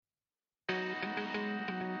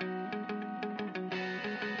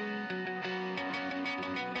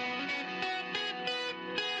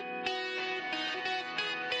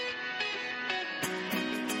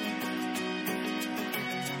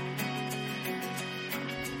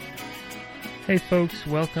Hey folks,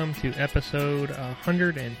 welcome to episode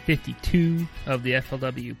 152 of the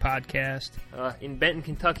FLW podcast. In Benton,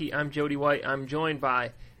 Kentucky, I'm Jody White. I'm joined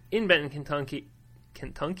by, in Benton,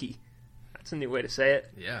 Kentucky, that's a new way to say it.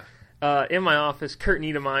 Yeah. In my office, Kurt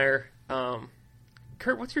Niedermeyer.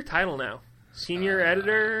 Kurt, what's your title now? Senior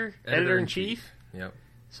editor? Editor-in-chief? Yep.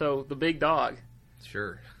 So, the big dog.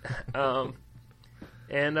 Sure. And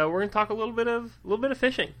we're going to talk a little bit of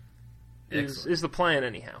fishing. Is the plan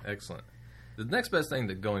anyhow? Excellent. The next best thing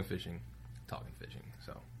to going fishing, talking fishing.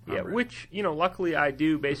 So yeah, which luckily I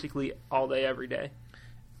do basically all day, every day.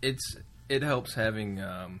 It helps having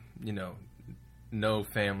no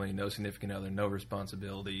family, no significant other, no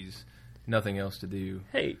responsibilities, nothing else to do.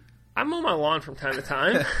 Hey, I mow my lawn from time to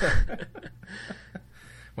time.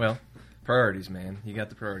 Well, priorities, man. You got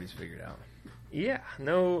the priorities figured out. Yeah,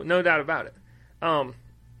 no doubt about it.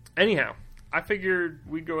 Anyhow, I figured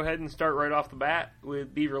we'd go ahead and start right off the bat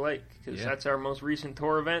with Beaver Lake, because that's our most recent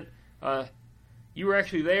tour event. You were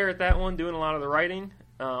actually there at that one doing a lot of the writing.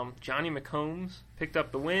 Johnny McCombs picked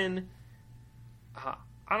up the win. I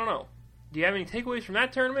don't know. Do you have any takeaways from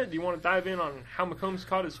that tournament? Do you want to dive in on how McCombs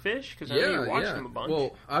caught his fish? Because I know you watched him a bunch.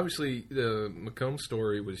 Well, obviously, the McCombs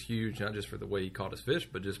story was huge, not just for the way he caught his fish,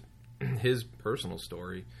 but just his personal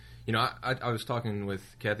story. I was talking with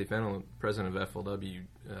Kathy Fennell, president of FLW,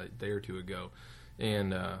 a day or two ago,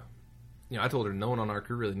 and I told her no one on our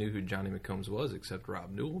crew really knew who Johnny McCombs was except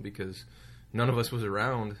Rob Newell, because none of us was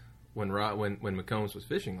around when McCombs was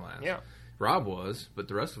fishing last. Yeah. Rob was, but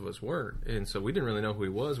the rest of us weren't, and so we didn't really know who he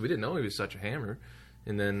was. We didn't know he was such a hammer.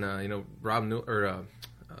 And then Rob Newell,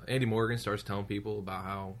 Andy Morgan starts telling people about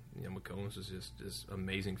how McCombs was just this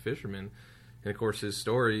amazing fisherman, and of course his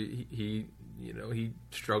story, he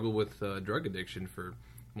struggled with drug addiction for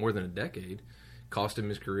more than a decade. Cost him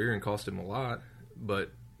his career and cost him a lot,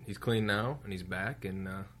 but he's clean now and he's back and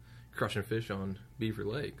crushing fish on Beaver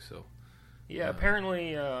Lake. So, yeah,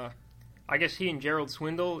 apparently, I guess he and Gerald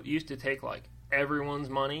Swindle used to take like everyone's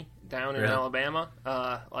money down in Alabama,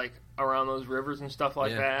 like around those rivers and stuff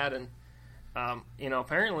like that. And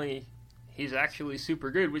apparently he's actually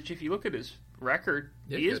super good. Which, if you look at his record,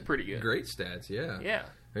 he is pretty good. Great stats, yeah. Yeah.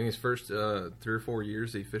 I think his first 3 or 4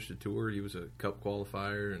 years he fished a tour, he was a Cup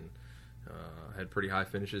qualifier and had pretty high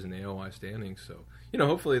finishes in the AOI standings. So,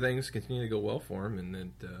 hopefully things continue to go well for him and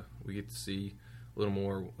that we get to see a little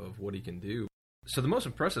more of what he can do. So the most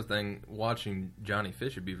impressive thing watching Johnny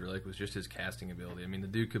fish at Beaver Lake was just his casting ability. I mean, the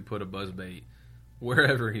dude could put a buzzbait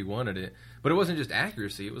wherever he wanted it, but it wasn't just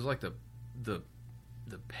accuracy. It was like the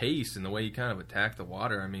pace and the way he kind of attacked the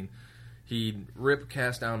water. I mean, he'd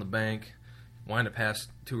cast down the bank, wind up past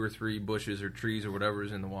 2 or 3 bushes or trees or whatever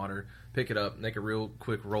is in the water, pick it up, make a real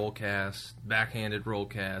quick roll cast, backhanded roll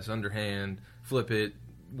cast, underhand, flip it,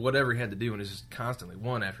 whatever he had to do, and it's just constantly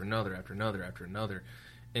one after another after another after another.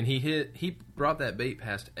 And he brought that bait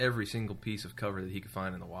past every single piece of cover that he could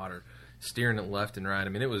find in the water, steering it left and right. I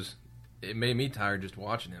mean, it made me tired just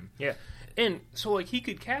watching him. Yeah, and so like he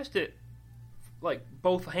could cast it like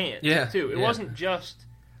both hands too. It wasn't just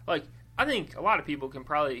like, I think a lot of people can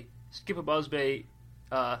probably skip a buzzbait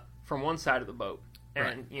from one side of the boat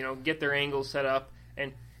and get their angles set up,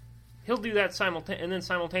 and he'll do that and then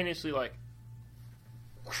simultaneously like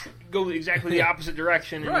go exactly the opposite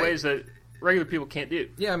direction in ways that regular people can't do.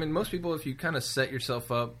 Yeah, I mean, most people, if you kind of set yourself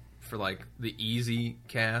up for like the easy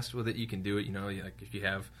cast with it, you can do it. Like if you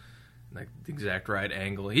have like the exact right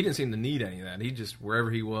angle. He didn't seem to need any of that. He just, wherever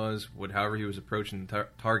he was, however he was approaching the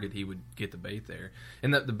target, he would get the bait there.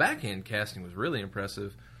 And the backhand casting was really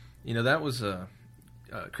impressive. That was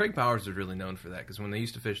Craig Powers was really known for that, because when they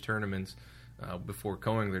used to fish tournaments before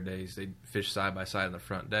Coingler days, they'd fish side by side on the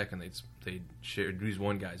front deck, and they'd use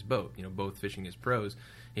one guy's boat. Both fishing as pros.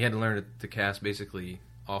 He had to learn to cast basically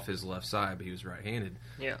off his left side, but he was right-handed.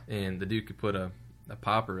 Yeah. And the dude could put a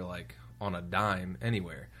popper like on a dime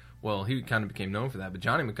anywhere. Well, he kind of became known for that. But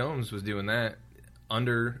Johnny McCombs was doing that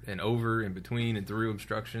under and over and between and through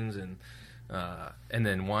obstructions and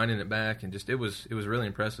then winding it back, and just it was really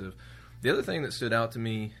impressive. The other thing that stood out to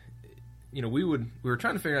me, we were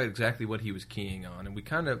trying to figure out exactly what he was keying on, and we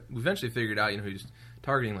eventually figured out, he was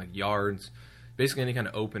targeting like yards, basically any kind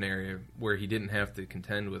of open area where he didn't have to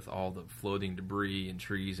contend with all the floating debris and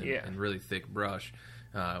trees and really thick brush.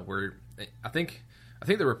 Where I think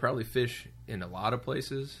there were probably fish in a lot of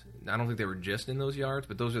places. I don't think they were just in those yards,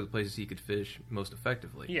 but those are the places he could fish most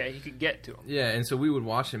effectively. Yeah, he could get to them. Yeah, and so we would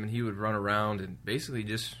watch him, and he would run around and basically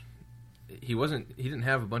just he didn't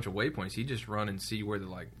have a bunch of waypoints. He'd just run and see where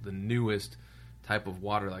the newest type of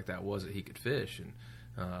water like that was that he could fish, and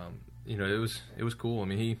it was cool. I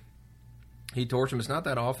mean, he torched him. It's not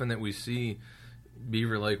that often that we see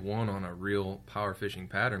Beaver Lake won on a real power fishing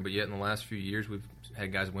pattern, but yet in the last few years we've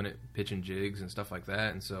had guys win it pitching jigs and stuff like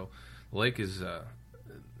that, and so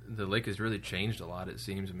the lake has really changed a lot, it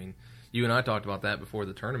seems. I mean, you and I talked about that before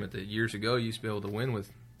the tournament, that years ago you used to be able to win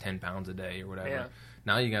with 10 pounds a day or whatever. Yeah.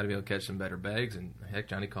 Now you got to be able to catch some better bags, and heck,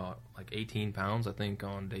 Johnny caught like 18 pounds, I think,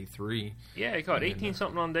 on day 3. Yeah, he caught 18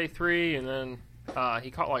 something on day 3, and then he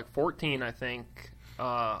caught like 14, I think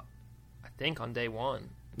on day 1.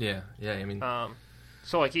 Yeah, I mean...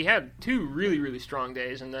 so, like, he had 2 really, really strong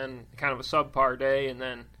days, and then kind of a subpar day, and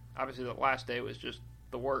then, obviously, the last day was just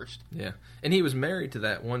the worst. Yeah, and he was married to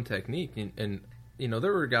that one technique, and you know,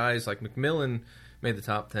 there were guys like McMillan made the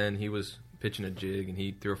top 10. He was pitching a jig, and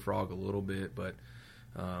he threw a frog a little bit, but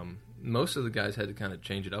most of the guys had to kind of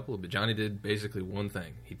change it up a little bit. Johnny did basically one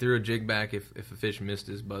thing. He threw a jig back if a fish missed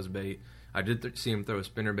his buzz bait. I did see him throw a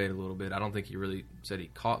spinner bait a little bit. I don't think he really said he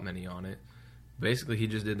caught many on it. Basically, he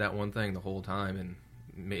just did that one thing the whole time and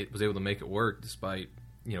was able to make it work despite,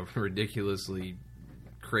 you know, ridiculously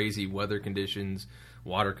crazy weather conditions,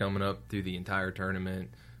 water coming up through the entire tournament,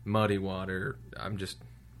 muddy water.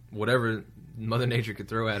 Whatever Mother Nature could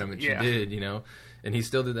throw at him, and she did, you know. And he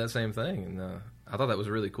still did that same thing, and I thought that was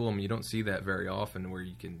really cool. I mean, you don't see that very often where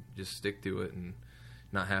you can just stick to it and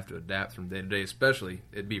not have to adapt from day to day, especially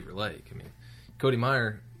at Beaver Lake. I mean, Cody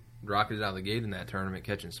Meyer rocketed out of the gate in that tournament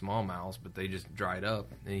catching smallmouths, but they just dried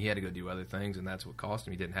up, and he had to go do other things, and that's what cost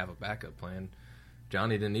him. He didn't have a backup plan.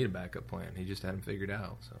 Johnny didn't need a backup plan. He just had him figured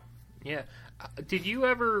out. So, yeah. Did you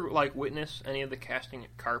ever witness any of the casting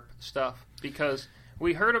carp stuff? Because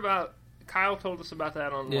we heard about, Kyle told us about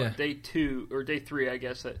that on day 2 or day 3, I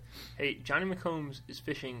guess, that hey, Johnny McCombs is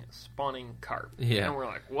fishing spawning carp. Yeah, and we're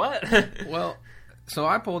like, what? Well, so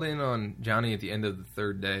I pulled in on Johnny at the end of the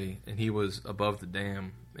 3rd day, and he was above the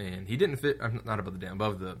dam. And he didn't fit, not above the dam,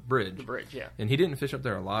 above the bridge. The bridge, yeah. And he didn't fish up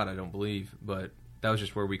there a lot, I don't believe, but that was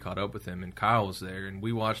just where we caught up with him. And Kyle was there, and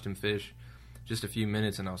we watched him fish just a few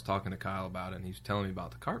minutes, and I was talking to Kyle about it, and he was telling me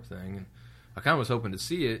about the carp thing. And I kind of was hoping to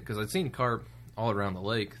see it, because I'd seen carp all around the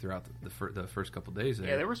lake throughout the first couple days there.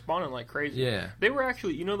 Yeah, they were spawning like crazy. Yeah. They were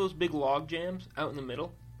actually, you know those big log jams out in the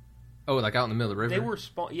middle? Oh, like out in the middle of the river?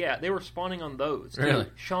 They were spawning on those. Really?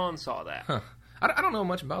 Sean saw that. Huh. I don't know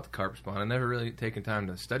much about the carp spawn. I've never really taken time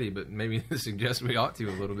to study, but maybe this suggests we ought to a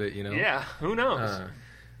little bit, you know? Yeah, who knows?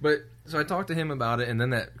 But so I talked to him about it, and then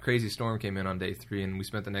that crazy storm came in on day 3, and we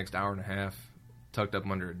spent the next hour and a half tucked up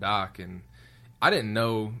under a dock, and I didn't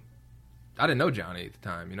know Johnny at the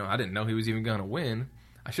time, you know? I didn't know he was even going to win.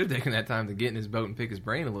 I should have taken that time to get in his boat and pick his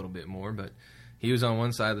brain a little bit more, but he was on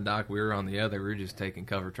one side of the dock, we were on the other. We were just taking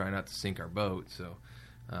cover, trying not to sink our boat, so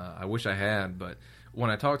I wish I had, but when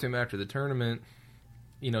I talked to him after the tournament,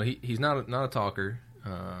 you know, he's not a talker.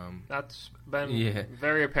 That's been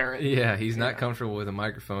very apparent. Yeah, he's not comfortable with a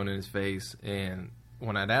microphone in his face. And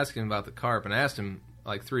when I'd asked him about the carp, and I asked him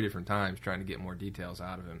like 3 different times trying to get more details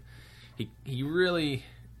out of him, he really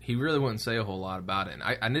wouldn't say a whole lot about it. And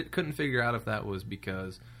I couldn't figure out if that was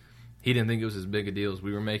because he didn't think it was as big a deal as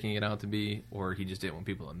we were making it out to be, or he just didn't want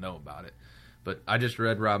people to know about it. But I just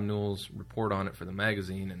read Rob Newell's report on it for the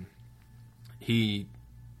magazine, and he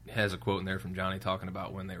has a quote in there from Johnny talking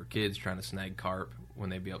about when they were kids trying to snag carp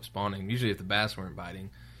when they'd be up spawning, usually if the bass weren't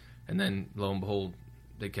biting, and then lo and behold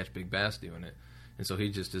they'd catch big bass doing it. And so he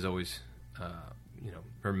just has always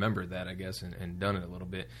remembered that, I guess, and done it a little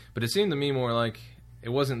bit. But it seemed to me more like it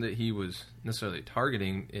wasn't that he was necessarily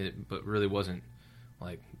targeting it, but really wasn't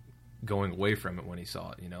like going away from it when he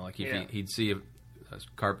saw it, you know, like he'd see a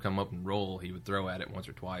carp come up and roll, he would throw at it once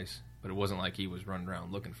or twice, but it wasn't like he was running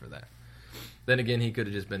around looking for that. Then again, he could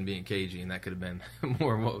have just been being cagey, and that could have been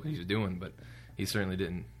more of what he was doing, but he certainly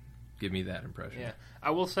didn't give me that impression. Yeah,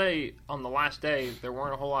 I will say, on the last day, there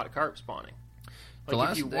weren't a whole lot of carp spawning.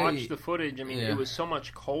 Like, if you watch the footage, I mean, it was so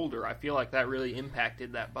much colder, I feel like that really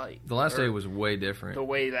impacted that bite. The last day was way different. The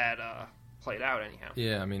way that played out, anyhow.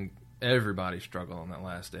 Yeah, I mean, everybody struggled on that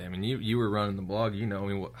last day. I mean, you were running the blog, you know. I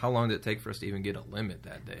mean, how long did it take for us to even get a limit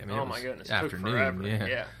that day? I mean, oh, my goodness. It afternoon, took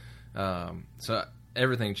forever. Yeah. So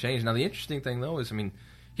everything changed. Now, the interesting thing, though, is, I mean,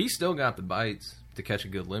 he still got the bites to catch a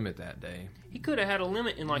good limit that day. He could have had a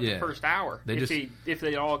limit in, the first hour if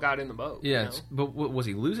they all got in the boat. Yeah, you know? But was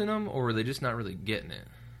he losing them, or were they just not really getting it?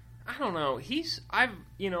 I don't know.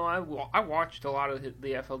 I watched a lot of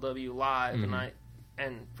the FLW live,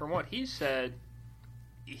 and from what he said,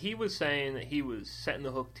 he was saying that he was setting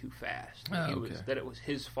the hook too fast. That it was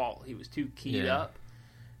his fault. He was too keyed up.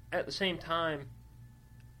 At the same time,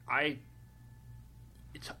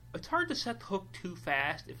 it's hard to set the hook too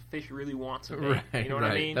fast if a fish really wants it. Right, you know what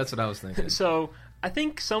I mean? That's what I was thinking. So I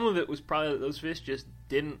think some of it was probably that those fish just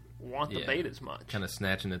didn't want the bait as much. Kind of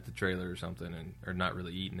snatching at the trailer or something, or not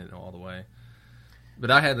really eating it all the way.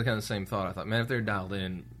 But I had the kind of same thought. I thought, man, if they're dialed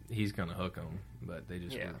in, he's going to hook them. But they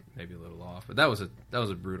just were maybe a little off. But that was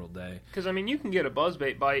a brutal day. Because, I mean, you can get a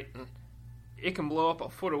buzzbait bite, and it can blow up a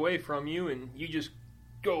foot away from you, and you just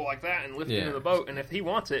go like that and lift it into the boat. And if he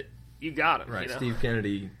wants it, you got him. Right, you know? Steve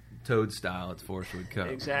Kennedy toad style at Forestwood Cup.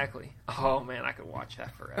 Exactly. Oh, man, I could watch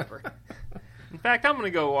that forever. In fact, I'm going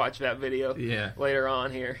to go watch that video later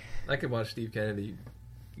on here. I could watch Steve Kennedy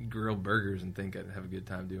grill burgers and think I'd have a good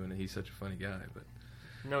time doing it. He's such a funny guy. But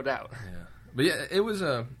no doubt. Yeah. But yeah, it was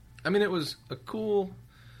a cool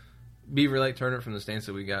Beaver Lake tournament from the stance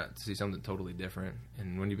that we got to see something totally different.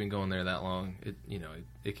 And when you've been going there that long,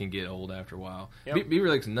 it can get old after a while. Yep. Beaver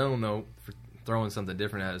Lake's known, though, for throwing something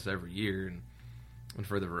different at us every year and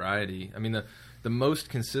for the variety. I mean, the most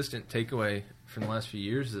consistent takeaway from the last few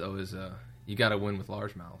years, though, is you got to win with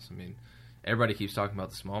largemouths. I mean, everybody keeps talking about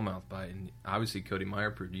the smallmouth bite, and obviously Cody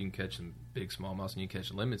Meyer proved you can catch some big smallmouths and you can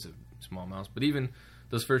catch limits of smallmouths. But even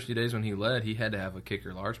those first few days when he led, he had to have a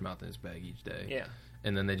kicker largemouth in his bag each day. Yeah.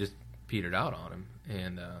 And then they just petered out on him.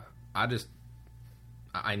 And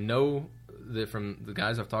I know that from the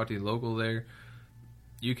guys I've talked to local there,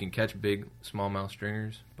 you can catch big smallmouth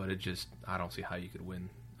stringers, but I don't see how you could win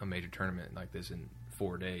a major tournament like this in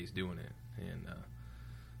 4 days doing it. And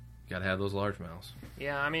got to have those largemouths.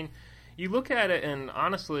 Yeah, I mean, you look at it, and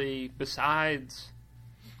honestly, besides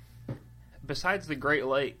the Great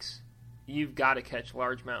Lakes, you've got to catch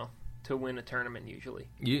largemouth to win a tournament usually.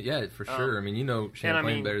 Yeah, for sure. I mean,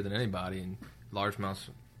 Champlain better than anybody, and largemouths.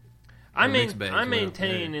 I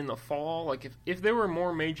maintain in the fall, like if there were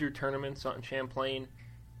more major tournaments on Champlain,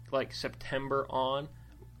 like September on,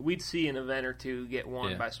 we'd see an event or two get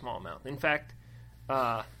won by smallmouth. In fact,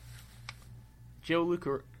 Joe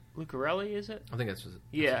Lucarelli, is it? I think that's his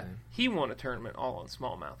name. He won a tournament all on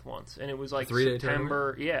smallmouth once, and it was like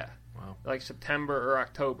September. Yeah, wow. Like September or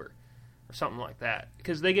October, or something like that.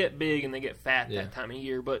 Because they get big and they get fat that time of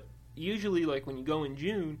year. But usually, like when you go in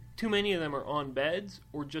June, too many of them are on beds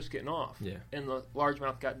or just getting off. Yeah, and the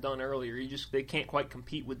largemouth got done earlier. They can't quite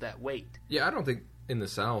compete with that weight. Yeah, I don't think in the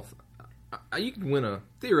South. You could win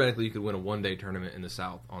theoretically you could win a 1-day tournament in the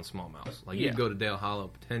South on smallmouths. Like you could go to Dale Hollow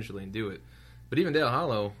potentially and do it. But even Dale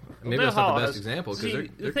Hollow, maybe that's not the best example. Because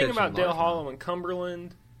the thing about Dale Hollow and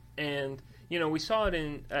Cumberland, and we saw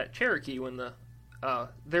it at Cherokee when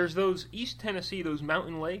there's those East Tennessee, those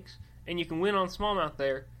mountain lakes, and you can win on smallmouth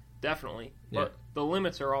there, definitely. But the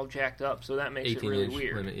limits are all jacked up, so that makes it really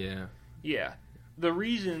weird. Limit, yeah. The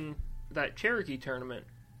reason that Cherokee tournament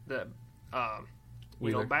that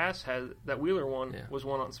Bass had, that Wheeler won, was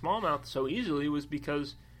won on smallmouth so easily was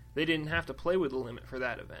because they didn't have to play with the limit for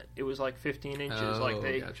that event. It was like 15 inches.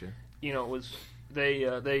 Gotcha. It was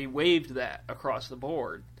they waived that across the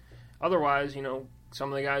board. Otherwise,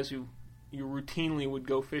 some of the guys who you routinely would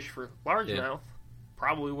go fish for largemouth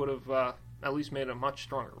probably would have at least made a much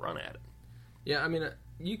stronger run at it. Yeah, I mean,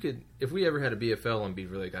 you could, if we ever had a BFL on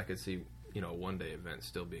Beaver Lake, I could see a 1-day event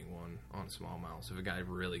still being won on smallmouths if a guy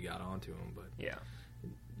really got onto them. But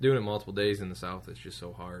doing it multiple days in the South, it's just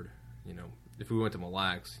so hard. If we went to Mille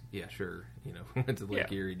Lacs, yeah, sure. We went to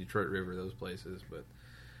Lake Erie, Detroit River, those places. But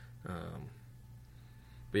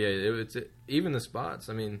yeah, it's even the spots.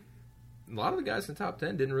 I mean, a lot of the guys in the top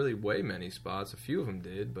 10 didn't really weigh many spots. A few of them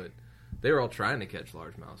did, but they were all trying to catch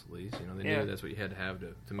largemouths at least. They knew that's what you had to have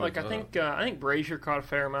to move up. I think Brazier caught a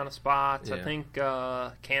fair amount of spots. Yeah. I think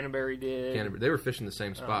Canterbury did. They were fishing the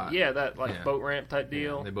same spot. That boat ramp type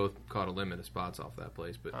deal. Yeah, they both caught a limit of spots off that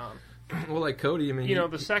place. But well, like Cody, I mean,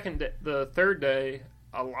 the third day,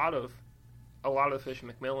 a lot of the fish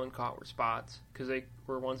McMillan caught were spots because they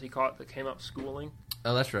were ones he caught that came up schooling.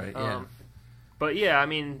 Oh, that's right. Yeah. But yeah, I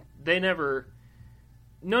mean,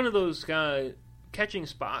 none of those guys catching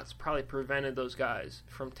spots probably prevented those guys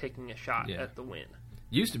from taking a shot at the win.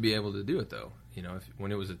 Used to be able to do it though,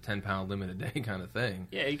 when it was a 10-pound limit a day kind of thing.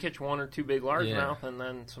 Yeah, you catch 1 or 2 big largemouth and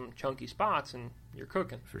then some chunky spots, and you're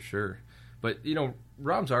cooking for sure. But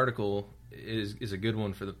Rob's article is a good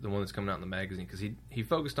one for the one that's coming out in the magazine because he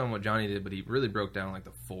focused on what Johnny did, but he really broke down like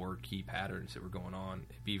the 4 key patterns that were going on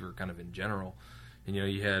at Beaver kind of in general. And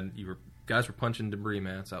guys were punching debris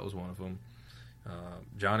mats. That was one of them.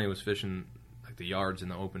 Johnny was fishing like the yards in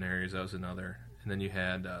the open areas. That was another. And then you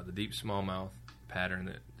had the deep smallmouth pattern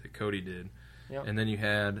that Cody did. Yep. And then you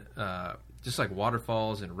had just like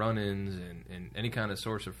waterfalls and run-ins and any kind of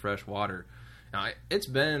source of fresh water. Now, it's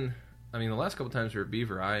been, the last couple times we were at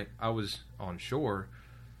Beaver, I was on shore,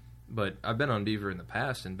 But I've been on Beaver in the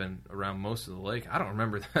past and been around most of the lake. I don't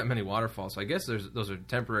remember that many waterfalls. So I guess those are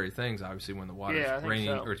temporary things, obviously, when the water's raining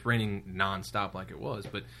or it's raining nonstop like it was.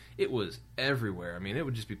 But it was everywhere. I mean, it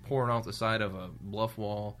would just be pouring off the side of a bluff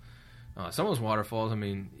wall. Some of those waterfalls, I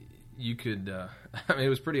mean, you could. I mean, it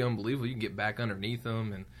was pretty unbelievable. You can get back underneath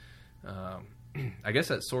them, and I guess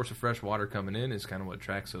that source of fresh water coming in is kind of what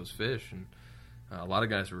attracts those fish, and a lot of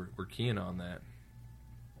guys were keying on that.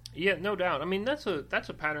 Yeah, no doubt. I mean, that's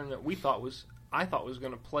a pattern that I thought was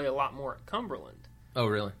going to play a lot more at Cumberland. Oh,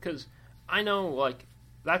 really? Because I know, like,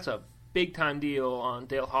 that's a big time deal on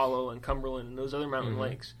Dale Hollow and Cumberland and those other mountain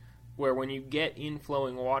lakes, where when you get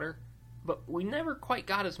inflowing water, but we never quite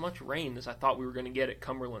got as much rain as I thought we were going to get at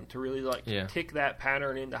Cumberland to really kick that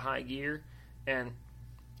pattern into high gear. And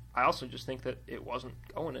I also just think that it wasn't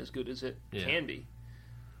going as good as it can be.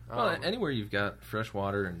 Well, anywhere you've got fresh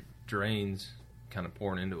water and drains kind of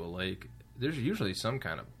pouring into a lake, there's usually some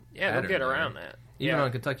kind of they'll get around that. Even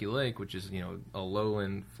on Kentucky Lake, which is a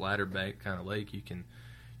lowland, flatter bank kind of lake, you can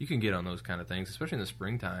get on those kind of things, especially in the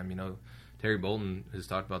springtime. Terry Bolton has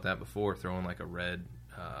talked about that before, throwing like a red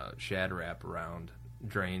shad wrap around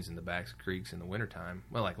drains in the backs of creeks in the wintertime.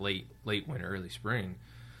 Well, like late winter, early spring,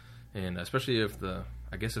 and especially if the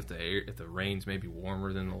rain's maybe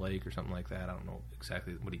warmer than the lake or something like that. I don't know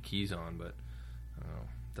exactly what he keys on, but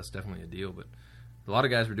that's definitely a deal. But a lot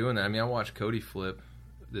of guys were doing that. I mean, I watched Cody flip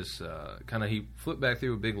this he flipped back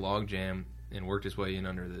through a big log jam and worked his way in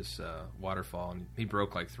under this waterfall, and he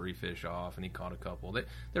broke like 3 fish off, and he caught a couple.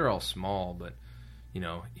 They're all small, but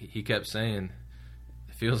he kept saying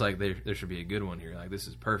it feels like there should be a good one here. Like, this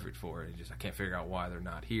is perfect for it. I can't figure out why they're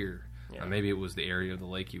not here. Yeah. Maybe it was the area of the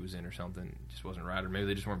lake he was in or something. It just wasn't right, or maybe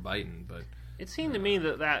they just weren't biting. But it seemed to me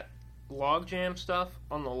that log jam stuff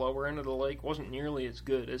on the lower end of the lake wasn't nearly as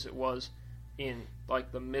good as it was in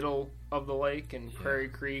like the middle of the lake and Prairie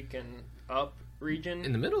Creek and up region.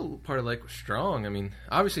 In the middle part of the lake was strong. I mean,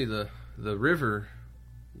 obviously the river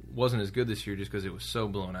wasn't as good this year just because it was so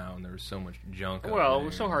blown out and there was so much junk. Well, it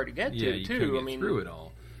was so hard to get to too. I mean, through it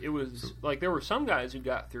all. It was like there were some guys who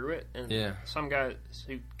got through it, and some guys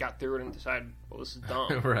who got through it and decided, well, this is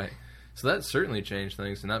dumb. Right. So that certainly changed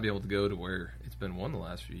things to not be able to go to where it's been won the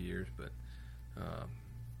last few years. But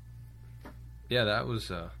that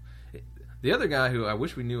was the other guy who I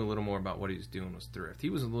wish we knew a little more about what he was doing was Thrift. He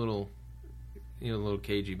was a little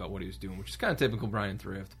cagey about what he was doing, which is kind of typical Brian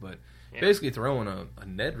Thrift. But basically throwing a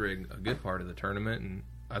Ned rig a good part of the tournament, and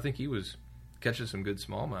I think he was catching some good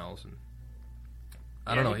smallmouths. And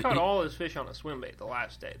I don't know. He caught all his fish on a swim bait the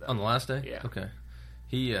last day, though. On the last day? Yeah. Okay.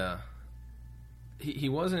 He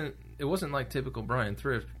wasn't. It wasn't like typical Brian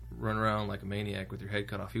Thrift, run around like a maniac with your head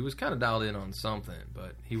cut off. He was kind of dialed in on something,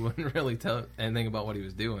 but he wouldn't really tell anything about what he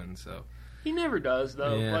was doing. So he never does,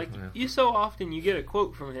 though. You so often you get a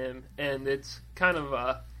quote from him, and it's kind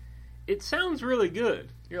of it sounds really good.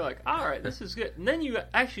 You're like, all right, this is good, and then you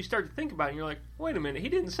actually start to think about it, and you're like, wait a minute, he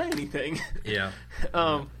didn't say anything. Yeah.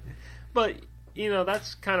 But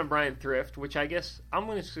that's kind of Brian Thrift, which I guess I'm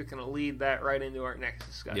just going to lead that right into our next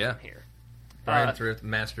discussion here. Brian Thrift,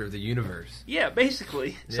 master of the universe. Yeah,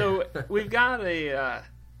 basically. Yeah. So we've got an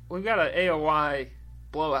AOY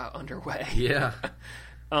blowout underway. Yeah.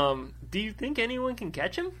 Do you think anyone can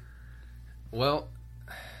catch him? Well,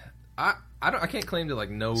 I can't claim to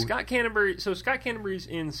know Scott Canterbury. So Scott Canterbury's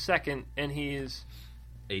in second, and he's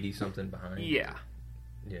 80 something behind. Yeah.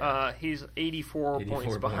 He's 84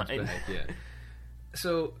 points behind. Back, yeah.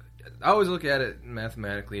 So I always look at it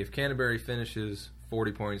mathematically. If Canterbury finishes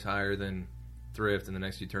 40 points higher than Thrift in the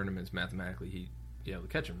next few tournaments, mathematically he'd be able to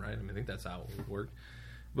catch him, right? I mean, I think that's how it would work.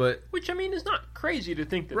 But which, I mean, is not crazy to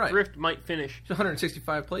think that Thrift might finish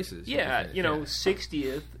 165 places. Yeah,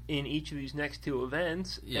 60th in each of these next two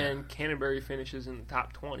events, and Canterbury finishes in the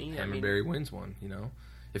top 20. Canterbury wins one,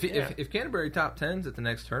 If Canterbury top 10s at the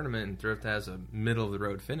next tournament and Thrift has a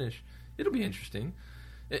middle-of-the-road finish, it'll be interesting.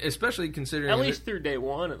 Especially considering... At least through day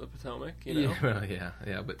one of the Potomac,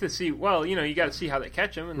 Yeah, but... To see, you got to see how they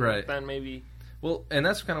catch him, and then maybe... Well, and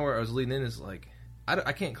that's kind of where I was leading in, is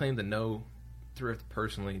I can't claim to know Thrift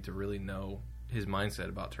personally to really know his mindset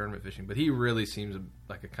about tournament fishing, but he really seems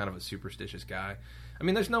like a kind of a superstitious guy. I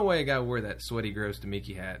mean, there's no way a guy would wear that sweaty, gross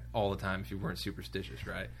Demiki hat all the time if he weren't superstitious,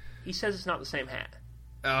 right? He says it's not the same hat.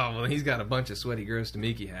 Oh, well, he's got a bunch of sweaty, gross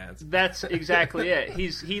Demiki hats. That's exactly it. He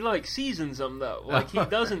seasons them, though. He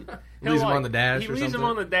doesn't... Leaves them on the dash He leaves them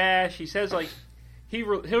on the dash. He says,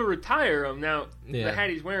 he'll retire them. Now, Yeah. the hat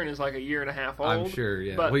he's wearing is like a year and a half old. I'm sure,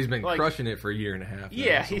 yeah. But well, he's been like, crushing it for a year and a half.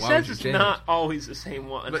 Yeah, now, so he why says would you it's change? not always the same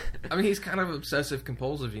one. But, I mean, he's kind of obsessive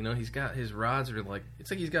compulsive, you know. He's got his rods are like, it's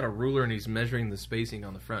like he's got a ruler and he's measuring the spacing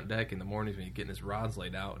on the front deck in the mornings when he's getting his rods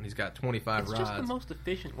laid out, and he's got 25 it's rods. just the most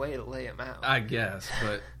efficient way to lay them out. I guess,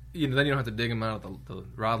 but you know, then you don't have to dig him out of the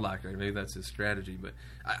rod locker. Maybe that's his strategy. But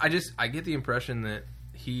I get the impression that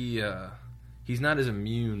he's not as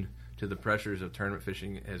immune to the pressures of tournament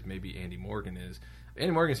fishing as maybe Andy Morgan is.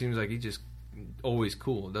 Andy Morgan seems like he's just always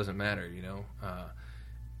cool. It doesn't matter, you know.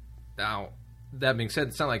 Now, that being said,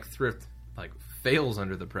 it's not like Thrift like fails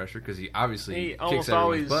under the pressure because he obviously He kicks almost everyone's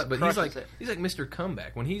always butt. But crushes he's like Mr.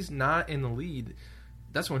 Comeback. When he's not in the lead,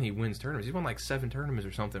 that's when he wins tournaments. He's won like 7 tournaments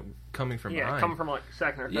or something coming from behind. coming from like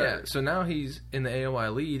second or third. Yeah, so now he's in the AOI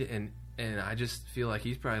lead, and I just feel like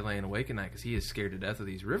he's probably laying awake at night because he is scared to death of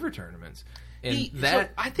these river tournaments. And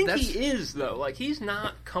I think he is though. Like he's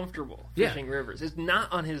not comfortable fishing rivers. It's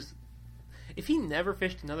not on his. If he never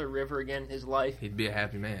fished another river again in his life, he'd be a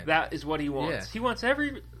happy man. That is what he wants. Yeah. He wants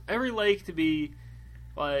every lake to be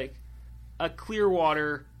like a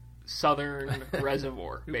Clearwater southern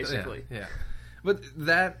reservoir, basically. Yeah. But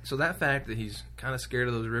that fact that he's kind of scared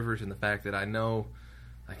of those rivers, and the fact that I know,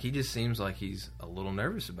 like, he just seems like he's a little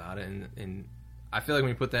nervous about it, and I feel like when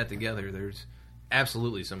you put that together, there's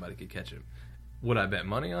absolutely somebody could catch him. Would I bet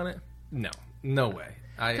money on it? No way.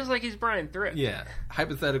 Because like he's Brian Thrift. Yeah,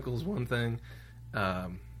 hypothetical is one thing,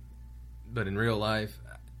 but in real life,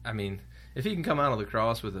 I mean, if he can come out of the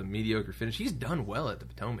cross with a mediocre finish, he's done well at the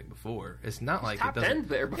Potomac before. It's not like top it doesn't. 10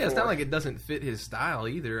 there before. Yeah, it's not like it doesn't fit his style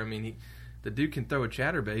either. I mean, the dude can throw a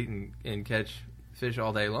chatterbait and catch fish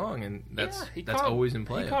all day long, and that's always in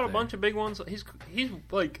play. He caught a bunch of big ones. He's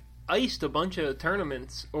like iced a bunch of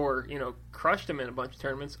tournaments, or crushed him in a bunch of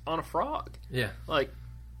tournaments on a frog. Yeah, like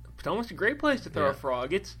Potomac's a great place to throw a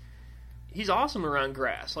frog. He's awesome around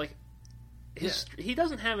grass. Like he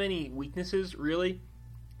doesn't have any weaknesses really,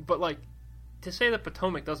 but like to say that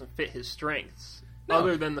Potomac doesn't fit his strengths. No.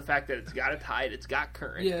 Other than the fact that it's got a tide, it's got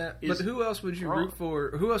current. Yeah, but who else would you root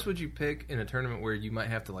for? Who else would you pick in a tournament where you might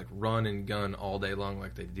have to like run and gun all day long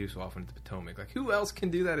like they do so often at the Potomac? Like, who else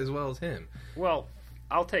can do that as well as him? Well,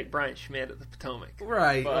 I'll take Brian Schmidt at the Potomac.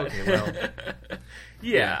 Right. But, okay. Well.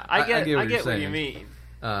 I get what you mean.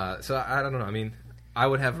 So I don't know. I mean, I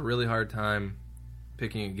would have a really hard time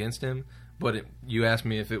picking against him. But you asked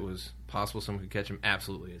me if it was possible someone could catch him.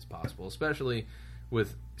 Absolutely, it's possible, especially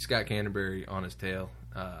with Scott Canterbury on his tail.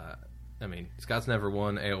 I mean, Scott's never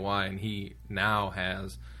won AOI, and he now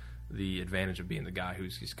has the advantage of being the guy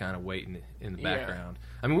who's just kind of waiting in the background.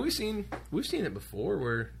 I mean, we've seen it before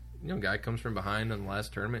where a guy comes from behind on the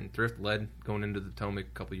last tournament, and Thrift led going into the Potomac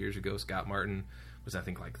a couple years ago. Scott Martin was, I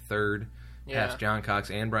think, like third. Yeah. Past John Cox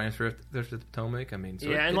and Brian Thrift at the Potomac. I mean, so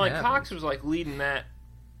and like Cox was like leading that.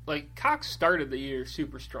 Like Cox started the year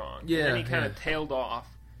super strong. Yeah, and then he kind of tailed off.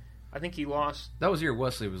 I think he lost. That was the year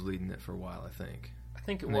Wesley was leading it for a while, I think. I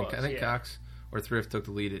think Cox or Thrift took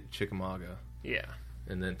the lead at Chickamauga. Yeah.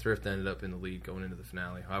 And then Thrift ended up in the lead going into the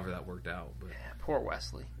finale, however that worked out. But poor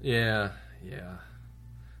Wesley. Yeah.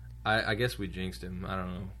 I guess we jinxed him. I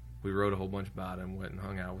don't know. We wrote a whole bunch about him, went and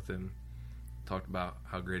hung out with him, talked about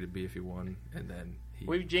how great it'd be if he won, and then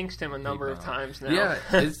we've jinxed him a number of times now.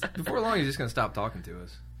 Yeah. Before long, he's just going to stop talking to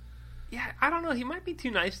us. Yeah, I don't know. He might be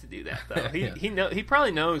too nice to do that, though. He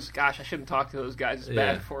probably knows, gosh, I shouldn't talk to those guys. It's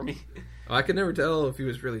bad for me. Well, I could never tell if he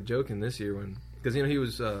was really joking this year because he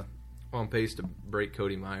was on pace to break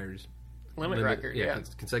Cody Myers' limit record. Yeah,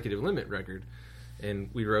 consecutive limit record, and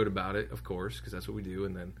we wrote about it, of course, because that's what we do.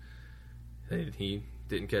 And then he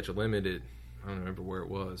didn't catch a limit at, I don't remember where it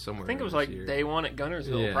was. Somewhere. I think it was like year. Day 1 at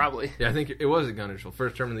Guntersville, probably. Yeah, I think it was at Guntersville.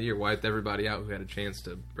 First tournament of the year, wiped everybody out who had a chance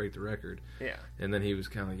to break the record. Yeah. And then he was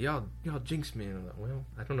kind of like, y'all jinxed me. And I'm like, well,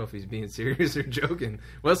 I don't know if he's being serious or joking.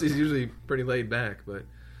 Wesley's usually pretty laid back, but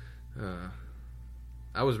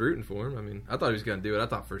I was rooting for him. I mean, I thought he was going to do it. I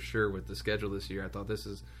thought for sure with the schedule this year, I thought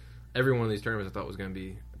every one of these tournaments I thought was going to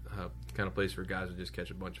be a kind of place where guys would just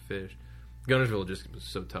catch a bunch of fish. Guntersville just was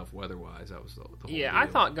so tough weather-wise. That was the whole deal. I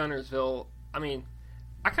thought Guntersville, I mean,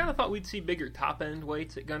 I kind of thought we'd see bigger top-end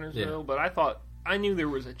weights at Guntersville, but I knew there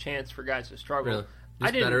was a chance for guys to struggle. Really?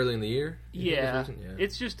 Just that early in the year? Yeah.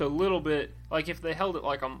 It's just a little bit, like if they held it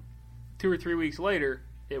like 2 or 3 weeks later,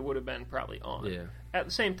 it would have been probably on. Yeah. At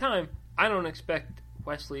the same time, I don't expect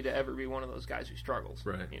Wesley to ever be one of those guys who struggles.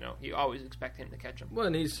 Right. You always expect him to catch them. Well,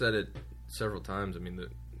 and he's said it several times. I mean,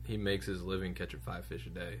 he makes his living catching 5 fish a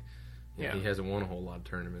day. He hasn't won a whole lot of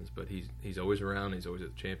tournaments, but he's always around. He's always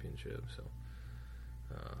at the championship. So,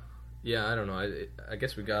 I don't know. I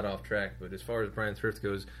guess we got off track, but as far as Brian Thrift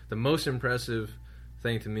goes, the most impressive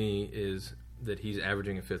thing to me is that he's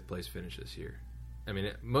averaging a 5th place finish this year. I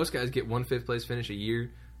mean, most guys get 1 5th place finish a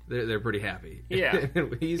year. They're pretty happy. Yeah.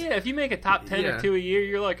 If you make a top 10 or 2 a year,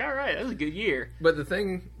 you're like, all right, that was a good year. But the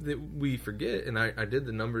thing that we forget, and I did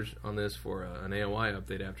the numbers on this for an AOY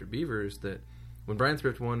update after Beaver, is that when Brian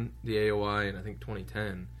Thrift won the AOY in, I think,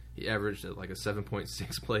 2010, he averaged like a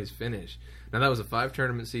 7.6 place finish. Now, that was a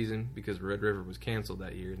 5-tournament season because Red River was canceled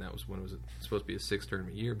that year, and that was when it was supposed to be a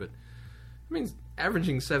 6-tournament year. But, I mean,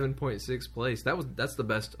 averaging 7.6 place, that's the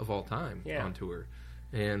best of all time on tour.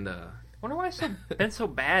 And I wonder why it's been so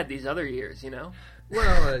bad these other years, you know?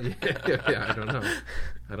 Well, yeah, I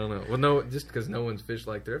don't know. Well, no, just because no one's fished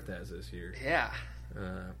like Thrift has this year. Yeah.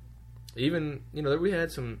 Even, we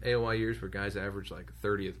had some AOY years where guys averaged like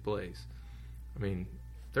 30th place. I mean,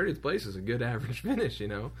 30th place is a good average finish,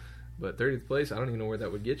 But 30th place, I don't even know where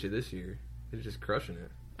that would get you this year. They're just crushing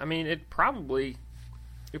it. I mean, it'd probably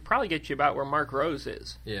get you about where Mark Rose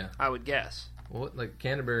is. Yeah. I would guess. Well, like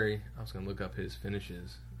Canterbury, I was going to look up his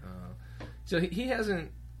finishes. So he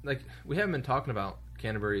hasn't, we haven't been talking about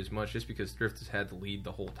Canterbury as much just because Thrift has had the lead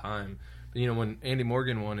the whole time. But, when Andy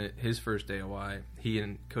Morgan won it, his first AOY, he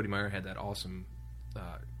and Cody Meyer had that awesome,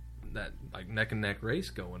 neck-and-neck race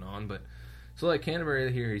going on. But, so like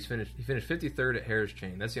Canterbury here, he finished 53rd at Harris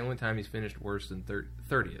Chain. That's the only time he's finished worse than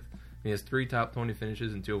 30th. He has 3 top 20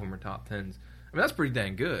 finishes and 2 of them are top 10s. I mean, that's pretty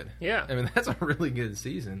dang good. Yeah. I mean, that's a really good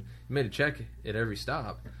season. He made a check at every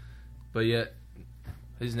stop. But yet,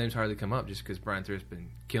 his name's hardly come up just because Brian Thrift's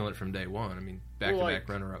been killing it from day one. I mean, back-to-back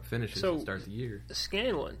runner-up finishes to start the year.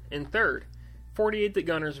 Scanlon in 3rd, 48th at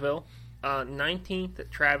Gunnersville, 19th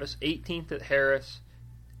at Travis, 18th at Harris,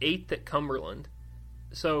 8th at Cumberland.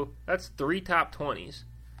 So that's 3 top 20s.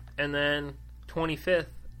 And then 25th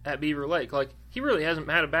at Beaver Lake. He really hasn't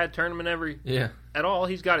had a bad tournament at all.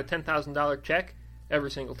 He's got a $10,000 check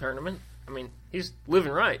every single tournament. I mean, he's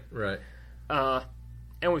living right. Right.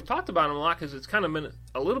 And we've talked about him a lot because it's kind of been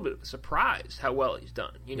a little bit of a surprise how well he's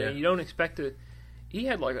done. You don't expect to.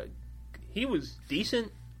 He was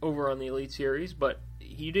decent over on the Elite Series, but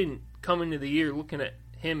you didn't come into the year looking at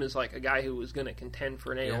him as like a guy who was going to contend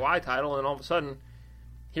for an AOY title, and all of a sudden,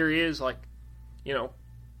 here he is,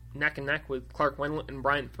 neck and neck with Clark Wendlandt and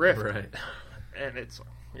Brian Thrift. Right. And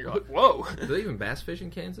you're like, whoa. Do they even bass fish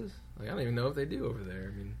in Kansas? I don't even know if they do over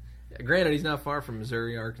there. I mean, granted, he's not far from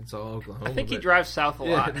Missouri, Arkansas, Oklahoma. I think he drives south a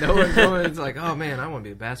lot. No one's going, it's like, oh man, I want to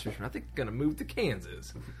be a bass fisherman. I think I'm going to move to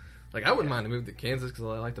Kansas. I wouldn't mind to move to Kansas because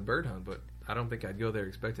I like the bird hunt, but I don't think I'd go there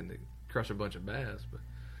expecting to crush a bunch of bass. But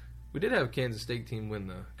we did have a Kansas State team win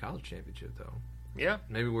the college championship, though. Yeah.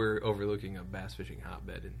 Maybe we're overlooking a bass fishing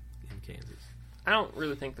hotbed in Kansas. I don't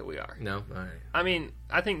really think that we are. No? All right. I mean,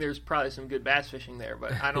 I think there's probably some good bass fishing there,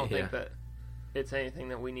 but I don't think that it's anything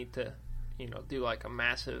that we need to, do like a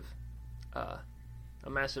massive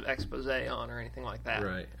expose on or anything like that.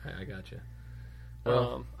 Right. I got you.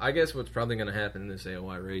 Well, I guess what's probably going to happen in this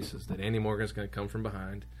AOY race is that Andy Morgan's going to come from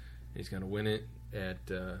behind. He's going to win it at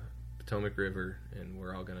Potomac River, and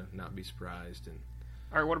we're all going to not be surprised. And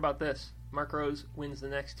all right, what about this? Mark Rose wins the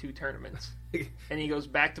next 2 tournaments, and he goes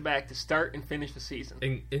back-to-back to start and finish the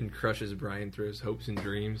season. And crushes Brian Thrift's hopes and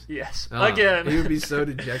dreams. Yes, again. He would be so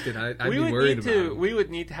dejected. I'd be worried about him. We would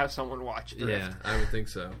need to have someone watch Thrift. Yeah, I would think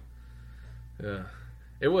so. Yeah.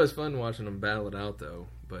 It was fun watching them battle it out, though.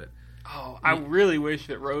 But I really wish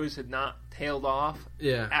that Rose had not tailed off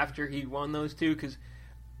after he won those 2, because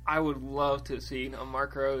I would love to see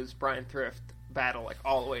Mark Rose, Brian Thrift battle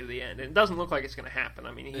all the way to the end. And it doesn't look like it's going to happen.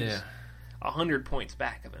 I mean, he's 100 points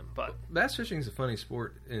back of him. But bass fishing is a funny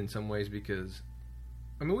sport in some ways because,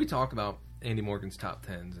 I mean, we talk about Andy Morgan's top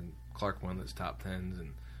 10s and Clark Wendlandt's top 10s,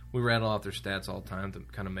 and we rattle off their stats all the time to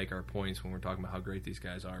kind of make our points when we're talking about how great these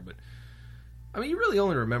guys are. But, I mean, you really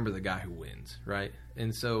only remember the guy who wins, right?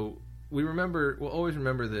 And so we'll always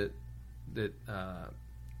remember that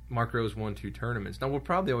Mark Rose won 2 tournaments. Now, we'll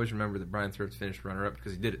probably always remember that Brian Thrift finished runner-up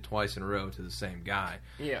because he did it twice in a row to the same guy.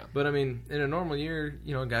 Yeah. But, I mean, in a normal year,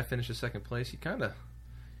 a guy finishes second place, you kind of,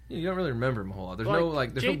 you don't really remember him a whole lot. There's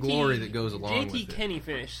no glory that goes along with it. JT Kenny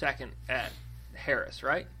finished second at Harris,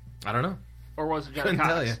 right? I don't know. Or was it John Couldn't Cox?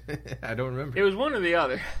 tell you. I don't remember. It was one or the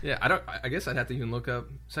other. Yeah, I guess I'd have to even look up.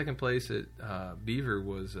 Second place at Beaver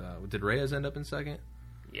was, did Reyes end up in second?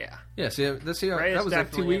 Yeah. Yeah, that was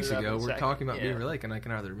like 2 weeks ago. We're talking about Beaver Lake, and I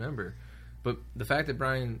can hardly remember. But the fact that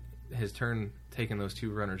Brian has taken those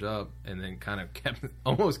 2 runners up and then kind of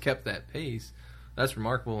almost kept that pace, that's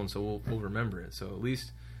remarkable, and so we'll remember it. So at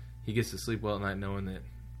least he gets to sleep well at night knowing that,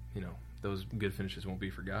 those good finishes won't be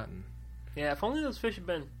forgotten. Yeah, if only those fish had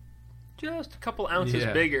been just a couple ounces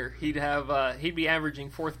bigger, he'd be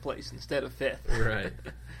averaging 4th place instead of 5th.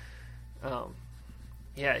 Right.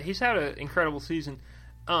 Yeah, he's had an incredible season.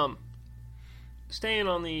 Staying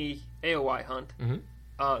on the AOY hunt,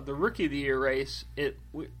 the Rookie of the Year race, it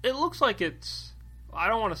looks like it's, I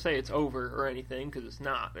don't want to say it's over or anything, because it's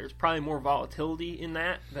not. There's probably more volatility in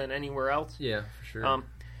that than anywhere else. Yeah, for sure.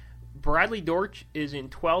 Bradley Dortch is in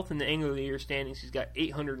 12th in the Angler of the Year standings. He's got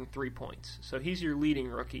 803 points. So he's your leading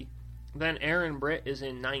rookie. Then Aaron Britt is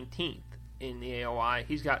in 19th in the AOI.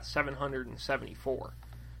 He's got 774.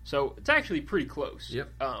 So it's actually pretty close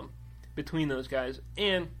between those guys.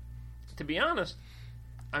 And to be honest,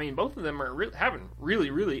 I mean, both of them are having really,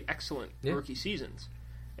 really excellent rookie seasons.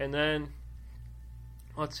 And then,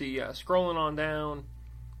 let's see, scrolling on down,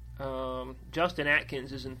 Justin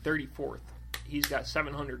Atkins is in 34th. He's got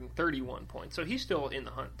 731 points. So he's still in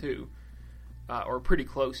the hunt, too, or pretty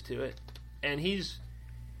close to it. And he's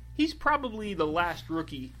probably the last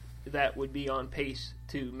rookie that would be on pace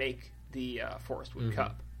to make the Forest Wood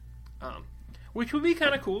Cup. Which would be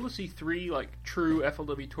kind of cool to see 3 true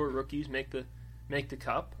FLW Tour rookies make the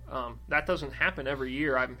Cup. That doesn't happen every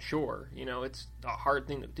year, I'm sure. It's a hard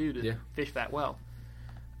thing to do to fish that well.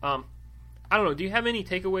 I don't know. Do you have any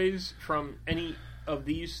takeaways from any of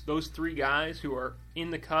those 3 guys who are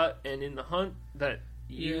in the cut and in the hunt that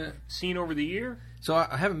you've seen over the year? So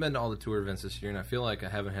I haven't been to all the tour events this year, and I feel like I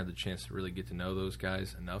haven't had the chance to really get to know those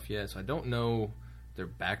guys enough yet. So I don't know their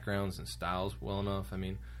backgrounds and styles well enough. I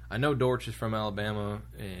mean, I know Dortch is from Alabama,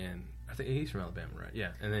 and I think he's from Alabama, right?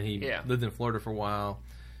 Yeah. And then he lived in Florida for a while,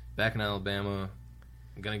 back in Alabama.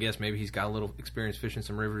 I'm going to guess maybe he's got a little experience fishing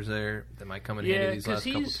some rivers there that might come in handy these last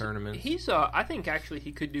couple tournaments. I think actually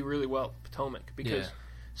he could do really well at Potomac because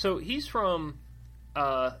so he's from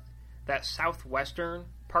that southwestern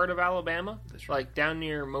part of Alabama, That's right. like down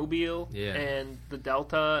near Mobile and the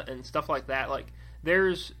Delta and stuff like that. Like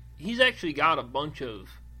he's actually got a bunch of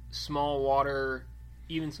small water,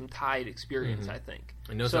 even some tide experience, I think.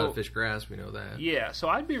 He knows how to fish grass, we know that. Yeah, so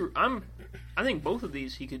I think both of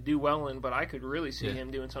these he could do well in, but I could really see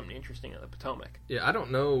him doing something interesting at the Potomac. Yeah, I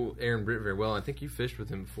don't know Aaron Britt very well. I think you fished with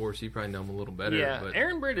him before, so you probably know him a little better. Yeah, but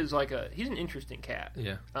Aaron Britt is he's an interesting cat.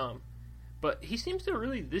 Yeah. But he seems to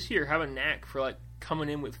really, this year, have a knack for, coming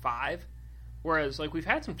in with 5. Whereas, we've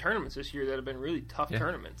had some tournaments this year that have been really tough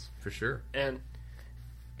tournaments. For sure. And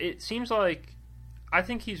it seems like, I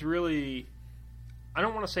think he's really, I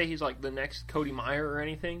don't want to say he's, the next Cody Meyer or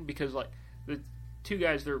anything, because, the 2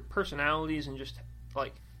 guys, their personalities and just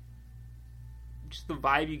the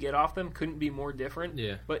vibe you get off them couldn't be more different.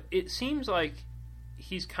 Yeah. But it seems like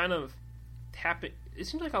he's kind of tapping, it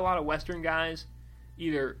seems like a lot of Western guys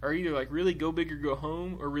either really go big or go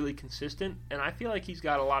home or really consistent, and I feel like he's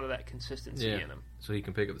got a lot of that consistency in him. So he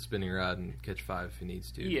can pick up the spinning rod and catch 5 if he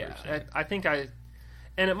needs to. Yeah, I think and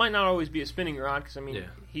it might not always be a spinning rod because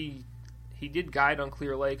he did guide on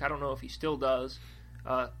Clear Lake. I don't know if he still does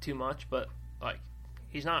too much, but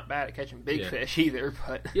he's not bad at catching big fish either.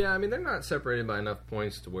 But yeah, I mean they're not separated by enough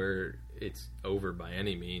points to where it's over by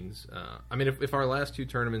any means. I mean if our last 2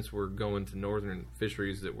 tournaments were going to northern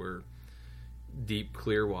fisheries that were deep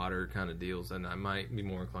clear water kind of deals, then I might be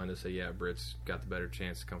more inclined to say Britt's got the better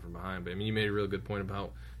chance to come from behind. But I mean you made a real good point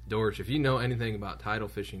about Dortch. If you know anything about tidal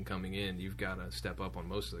fishing coming in, you've got to step up on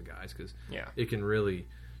most of the guys because it can really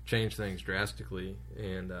change things drastically.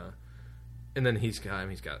 And then he's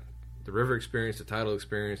got the river experience, the tidal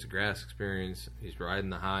experience, the grass experience. He's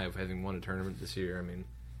riding the high of having won a tournament this year. I mean,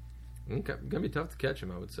 it's gonna be tough to catch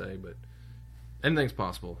him, I would say, but anything's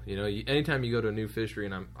possible. Anytime you go to a new fishery,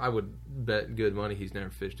 and I would bet good money he's never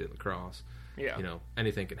fished at La Crosse. Yeah.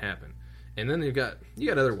 Anything can happen. And then you got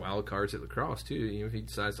other wild cards at La Crosse too. If he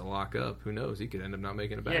decides to lock up, who knows? He could end up not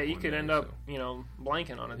making it back. Yeah, you could end up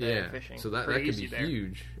blanking on a day of fishing. So that could be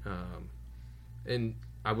huge. And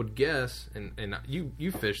I would guess, and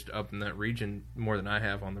you fished up in that region more than I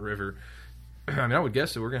have on the river. I mean, I would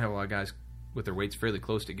guess that we're gonna have a lot of guys with their weights fairly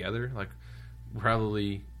close together.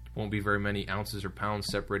 Probably won't be very many ounces or pounds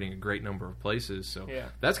separating a great number of places. So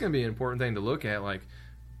that's going to be an important thing to look at. Like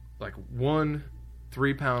 1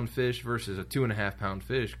 3-pound fish versus a 2.5-pound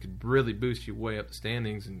fish could really boost you way up the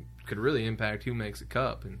standings and could really impact who makes the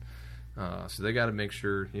cup. And so they got to make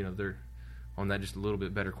sure they're on that just a little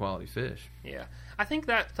bit better quality fish. Yeah, I think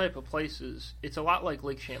that type of place it's a lot like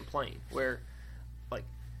Lake Champlain, where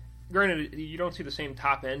granted you don't see the same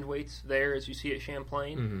top end weights there as you see at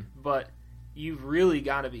Champlain, but you've really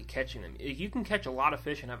got to be catching them. You can catch a lot of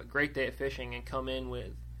fish and have a great day of fishing and come in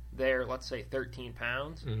with let's say 13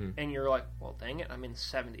 pounds, and you're like, well, dang it, I'm in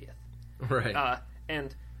 70th. Right.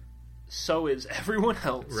 And so is everyone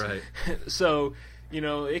else. Right. So,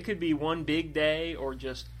 it could be one big day or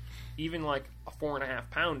just even a 4.5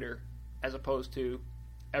 pounder as opposed to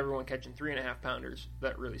everyone catching 3.5 pounders,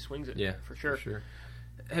 that really swings it. Yeah, for sure.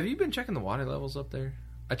 Have you been checking the water levels up there?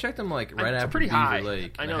 I checked them right after pretty Beaver high.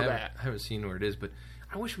 Lake. I know that. I haven't seen where it is, but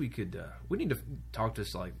I wish we could. We need to talk to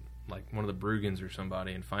like one of the Brugans or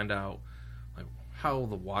somebody and find out like how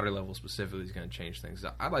the water level specifically is going to change things.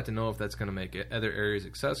 I'd like to know if that's going to make other areas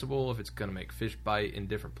accessible, if it's going to make fish bite in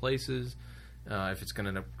different places, if it's going to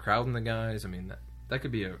end up crowding the guys. I mean, that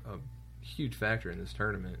could be a huge factor in this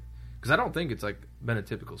tournament, because I don't think it's like been a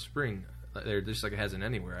typical spring there, just like it hasn't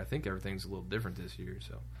anywhere. I think everything's a little different this year,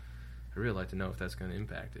 so I'd really like to know if that's going to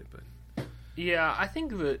impact it. But yeah, I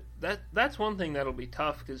think that's one thing that'll be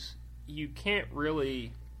tough, because you can't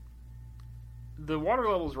really. The water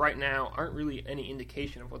levels right now aren't really any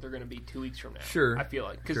indication of what they're going to be 2 weeks from now. Sure, I feel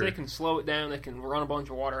like, because they can slow it down, they can run a bunch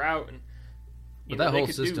of water out, and but that whole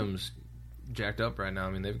system's jacked up right now. I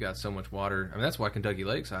mean, they've got so much water. I mean, that's why Kentucky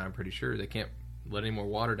Lake's high. I'm pretty sure they can't let any more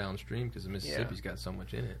water downstream because the Mississippi's got so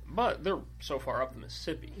much in it. But they're so far up the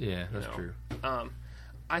Mississippi. Yeah, that's true.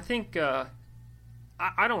 I think I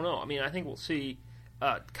don't know. I mean, I think we'll see.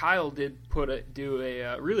 Kyle did do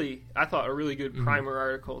a really good primer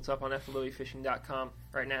article. It's up on FLOEfishing.com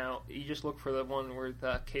right now. You just look for the one with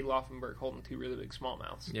Cade Laufenberg holding 2 really big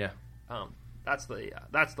smallmouths. Yeah, that's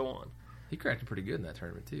the one. He cracked it pretty good in that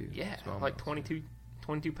tournament too. Yeah, like 22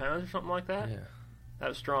 pounds or something like that. Yeah, that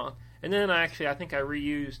was strong. And then I think I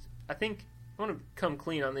reused. I think I want to come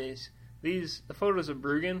clean on these. The photos of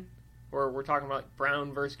Brugan, where we're talking about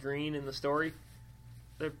brown versus green in the story.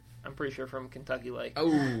 I'm pretty sure from Kentucky Lake.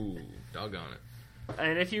 Oh, doggone it.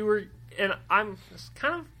 And I'm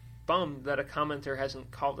kind of bummed that a commenter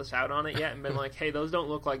hasn't called us out on it yet and been like, hey, those don't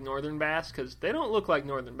look like northern bass, because they don't look like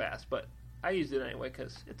northern bass, but I used it anyway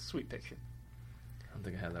because it's a sweet picture. I don't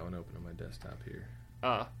think I have that one open on my desktop here.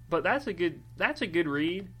 But that's a good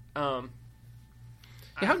read. How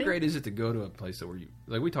great is it to go to a place that where you,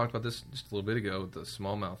 like we talked about this just a little bit ago, the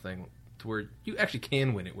smallmouth thing, to where you actually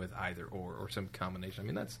can win it with either or some combination. I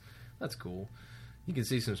mean, that's cool. You can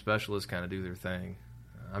see some specialists kind of do their thing.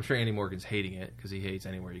 I'm sure Andy Morgan's hating it because he hates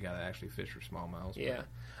anywhere you got to actually fish for smallmouths. Yeah.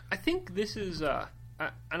 I think this is, and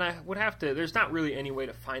I would have to, there's not really any way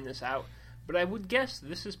to find this out, but I would guess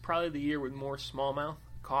this is probably the year with more smallmouth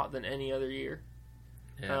caught than any other year.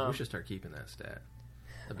 Yeah, we should start keeping that stat.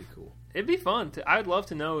 That'd be cool. It'd be fun. I'd love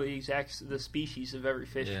to know the species of every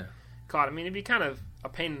fish caught. I mean, it'd be kind of a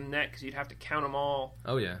pain in the neck because you'd have to count them all.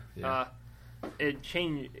 Oh, yeah. It'd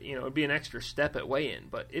change, it'd be an extra step at weigh-in,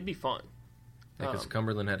 but it'd be fun. Because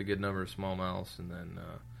Cumberland had a good number of smallmouths, and then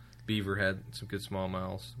Beaver had some good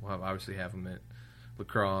smallmouths. We'll obviously have them at La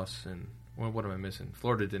Crosse, and what am I missing?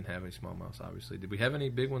 Florida didn't have any smallmouths, obviously. Did we have any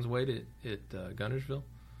big ones weighed at Guntersville?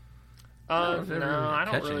 No, I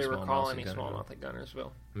don't really recall any smallmouth at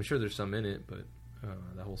Guntersville. I'm sure there's some in it, but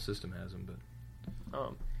the whole system has them.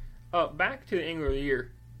 But back to the Angler of the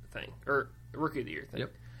Year thing, or Rookie of the Year thing.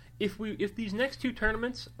 Yep. If these next two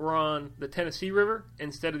tournaments were on the Tennessee River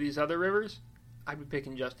instead of these other rivers, I'd be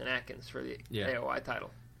picking Justin Atkins for the AOI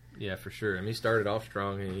title. Yeah, for sure. I mean, he started off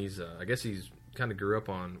strong, and he's I guess he's kind of grew up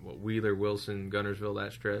on Wheeler, Wilson, Guntersville,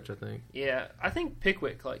 that stretch, I think. Yeah, I think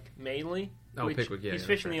Pickwick, mainly. Pickwick, yeah. He's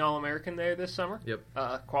fishing the All-American there this summer. Yep.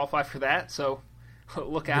 Qualify for that, so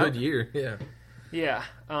look out. Good year, yeah. Yeah,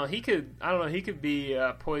 he could. I don't know. He could be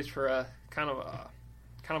poised for a kind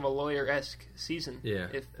of a lawyer-esque season. Yeah.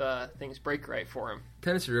 If things break right for him.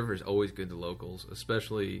 Tennessee River is always good to locals,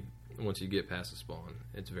 especially once you get past the spawn.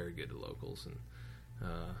 It's very good to locals, and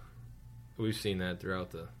we've seen that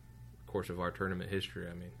throughout the course of our tournament history.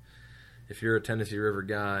 I mean, if you're a Tennessee River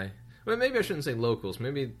guy, well, maybe I shouldn't say locals.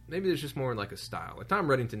 Maybe there's just more like a style. Like Tom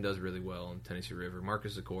Reddington does really well on Tennessee River.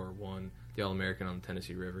 Marcus Zakor won the All-American on the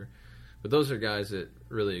Tennessee River. But those are guys that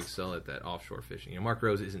really excel at that offshore fishing. Mark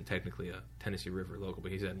Rose isn't technically a Tennessee River local,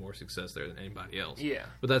 but he's had more success there than anybody else. Yeah.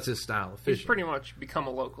 But that's his style of fishing. He's pretty much become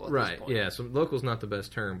a local at right, this point. Yeah. So local's not the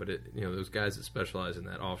best term, but those guys that specialize in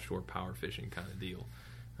that offshore power fishing kind of deal,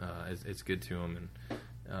 it's good to them. And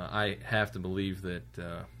I have to believe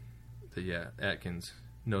that Atkins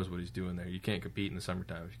knows what he's doing there. You can't compete in the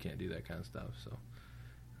summertime if you can't do that kind of stuff. So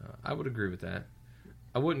I would agree with that.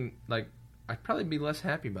 I wouldn't I'd probably be less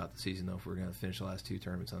happy about the season, though, if we're going to finish the last two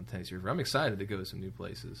tournaments on the Tennessee River. I'm excited to go to some new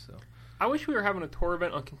places. So I wish we were having a tour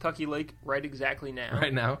event on Kentucky Lake right exactly now.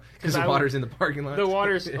 Right now? Because the water's in the parking lot? The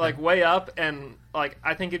water's, way up, and,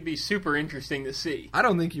 I think it'd be super interesting to see. I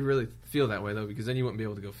don't think you really feel that way, though, because then you wouldn't be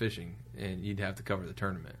able to go fishing, and you'd have to cover the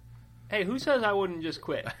tournament. Hey, who says I wouldn't just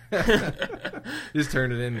quit? Just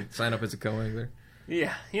turn it in and sign up as a co-angler?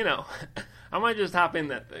 Yeah, I might just hop in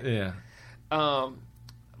that thing. Yeah.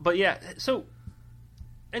 But yeah, so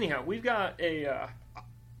anyhow, we've got a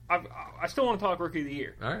I still want to talk Rookie of the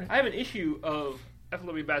Year. All right. I have an issue of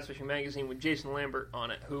FLW Bass Fishing Magazine with Jason Lambert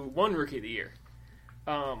on it, who won Rookie of the Year.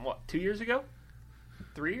 2 years ago?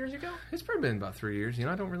 3 years ago? It's probably been about 3 years.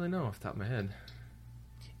 I don't really know off the top of my head.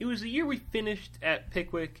 It was the year we finished at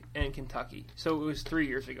Pickwick and Kentucky, so it was 3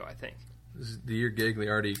 years ago, I think. This is the year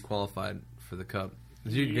Gagliardi qualified for the Cup.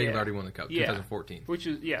 The year Gagliardi won the Cup, 2014. Which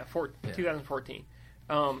is 2014.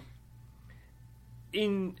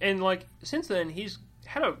 Since then he's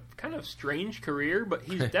had a kind of strange career, but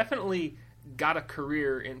he's definitely got a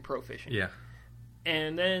career in pro fishing. Yeah.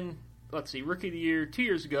 And then let's see, Rookie of the Year 2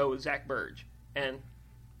 years ago was Zach Burge, and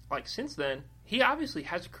since then he obviously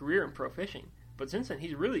has a career in pro fishing, but since then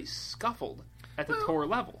he's really scuffled at the tour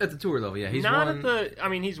level. At the tour level, yeah, he's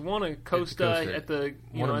he's won a Costa at the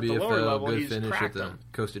lower level. Good He's finish cracked at the them.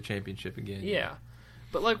 Costa Championship again. Yeah,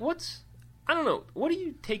 but I don't know. What do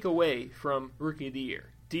you take away from Rookie of the Year?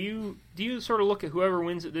 Do you sort of look at whoever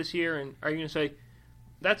wins it this year, and are you going to say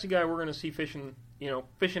that's a guy we're going to see fishing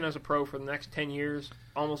as a pro for the next 10 years,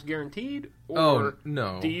 almost guaranteed? Or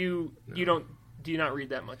no. Do you not read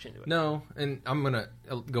that much into it? No, and I'm going to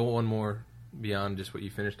go one more beyond just what you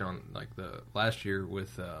finished on, the last year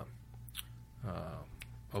with I'm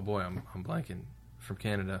blanking, from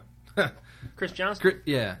Canada. Chris Johnston.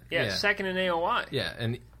 Yeah, second in AOI. Yeah,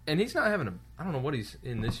 and he's not having I don't know what he's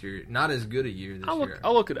in this year. Not as good a year this year.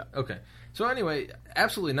 I'll look it up. Okay. So anyway,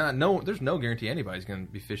 absolutely not. No, there's no guarantee anybody's going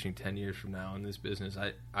to be fishing 10 years from now in this business.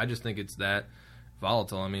 I just think it's that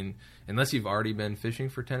volatile. I mean, unless you've already been fishing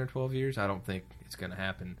for 10 or 12 years, I don't think it's going to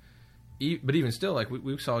happen. But even still,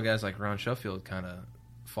 we saw guys like Ron Sheffield kind of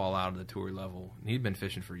fall out of the tour level. He'd been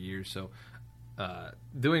fishing for years. So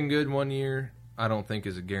doing good 1 year, I don't think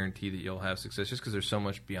is a guarantee that you'll have success, just because there's so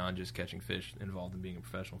much beyond just catching fish involved in being a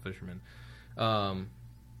professional fisherman.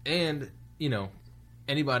 And,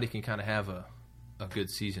 anybody can kind of have a good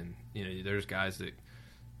season. There's guys that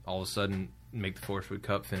all of a sudden make the Forrest Wood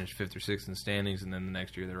Cup, finish 5th or 6th in the standings, and then the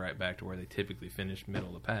next year they're right back to where they typically finish middle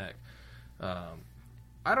of the pack.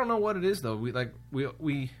 I don't know what it is, though. I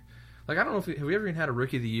don't know if have we ever even had a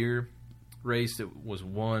Rookie of the Year race that was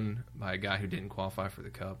won by a guy who didn't qualify for the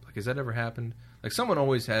Cup? Has that ever happened? Someone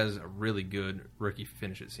always has a really good rookie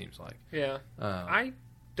finish, it seems like. Yeah. I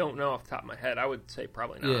don't know off the top of my head. I would say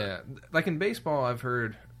probably not. Yeah. In baseball, I've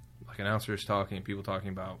heard announcers talking, people talking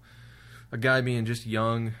about a guy being just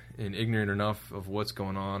young and ignorant enough of what's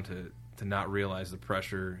going on to not realize the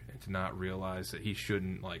pressure and to not realize that he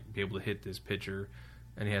shouldn't be able to hit this pitcher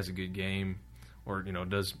and he has a good game or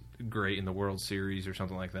does great in the World Series or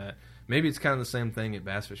something like that. Maybe it's kind of the same thing at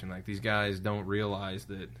bass fishing. These guys don't realize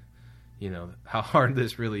that how hard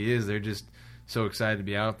this really is. They're just so excited to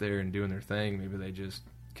be out there and doing their thing. Maybe they just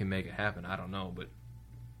can make it happen. I don't know, but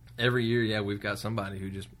every year, we've got somebody who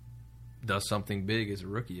just does something big as a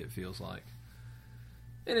rookie, it feels like.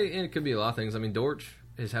 And it could be a lot of things. I mean, Dortch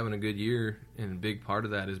is having a good year, and a big part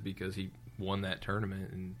of that is because he won that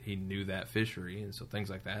tournament and he knew that fishery, and so things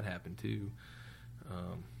like that happen too.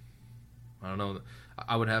 I don't know.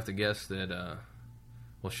 I would have to guess that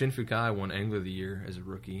Shin Fukai won Angler of the Year as a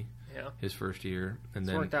rookie. Yeah. His first year. And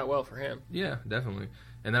it's worked out well for him. Yeah, definitely.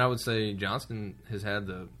 And then I would say Johnston has had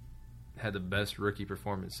the best rookie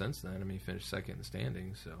performance since then. I mean, he finished second in the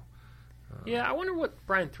standings, so. Yeah, I wonder what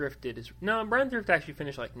Brian Thrift did. Brian Thrift actually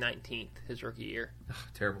finished 19th his rookie year.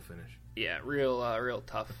 Terrible finish. Yeah, real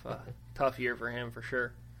tough year for him for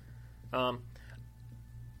sure.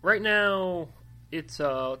 Right now, it's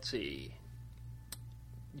let's see.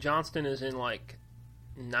 Johnston is in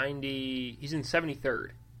 90. He's in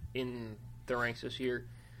 73rd in the ranks this year.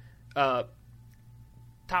 Top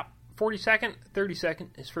 42nd,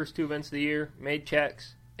 32nd. His first two events of the year, made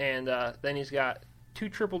checks, and then he's got 2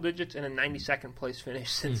 triple digits and a 92nd place finish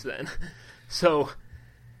since then. So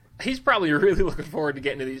he's probably really looking forward to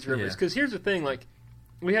getting to these rivers. Because here's the thing,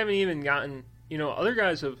 we haven't even gotten, other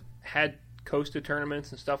guys have had Costa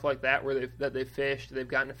tournaments and stuff like that where they've fished. They've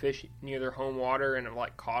gotten to fish near their home water and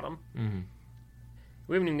have caught them. Mm-hmm.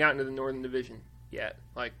 We haven't even gotten to the Northern Division yet.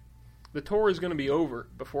 The tour is going to be over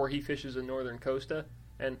before he fishes a Northern Costa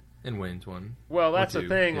and wins one. Well, that's the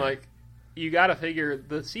thing. Yeah. You got to figure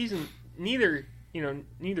the season. Neither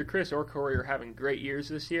Chris or Corey are having great years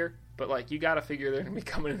this year, but you got to figure they're going to be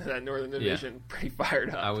coming into that Northern Division pretty fired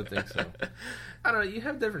up. I would think so. I don't know. You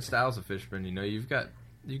have different styles of fishermen. You've got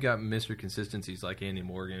Mr. Consistencies like Andy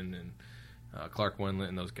Morgan and Clark Wendlandt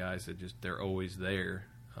and those guys that they're always there.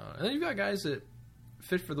 And then you've got guys that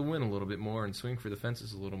fish for the win a little bit more and swing for the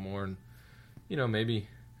fences a little more, and maybe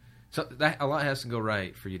so that a lot has to go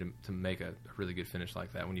right for you to make a really good finish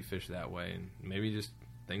like that when you fish that way, and maybe just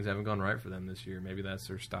things haven't gone right for them this year. Maybe that's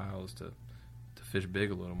their style, is to fish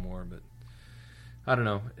big a little more. But I don't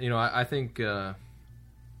know. I think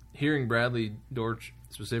hearing Bradley Dortch,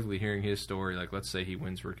 specifically hearing his story, like let's say he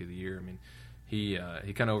wins Rookie of the Year. I mean, he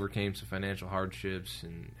kind of overcame some financial hardships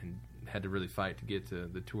and had to really fight to get to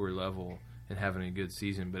the tour level and having a good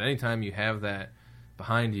season. But anytime you have that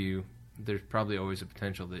behind you, there's probably always a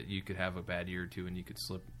potential that you could have a bad year or two and you could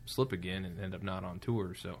slip again and end up not on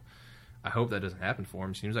tour. So I hope that doesn't happen for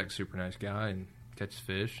him. Seems like a super nice guy and catches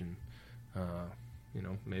fish, and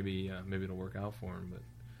maybe it'll work out for him. But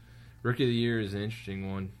Rookie of the Year is an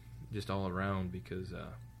interesting one, just all around, because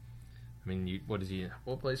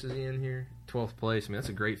what place is he in here? 12th place. I mean, that's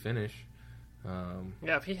a great finish.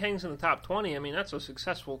 If he hangs in the top 20, I mean, that's a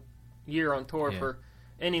successful year on tour for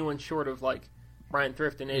anyone short of like Brian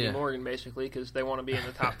Thrift and Andy Morgan, basically, because they want to be in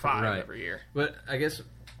the top 5 right. every year. But I guess,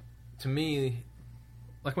 to me,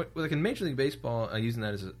 like in Major League Baseball, using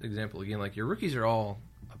that as an example again, like your rookies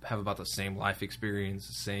have about the same life experience,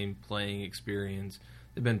 the same playing experience.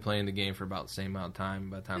 They've been playing the game for about the same amount of time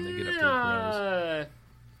by the time they get up to the pros.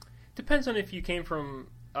 Depends on if you came from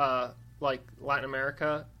like Latin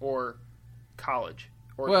America or college.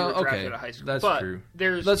 Or if you were drafted out of high school. That's true.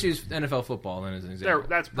 Let's use NFL football then as an example.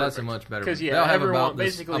 That's perfect. That's a much better. Because they'll have about the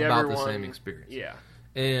everyone, same experience. Yeah.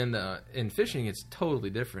 And in fishing, it's totally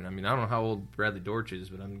different. I mean, I don't know how old Bradley Dortch is,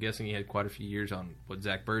 but I'm guessing he had quite a few years on what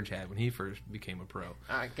Zach Burge had when he first became a pro.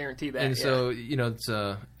 I guarantee that. And so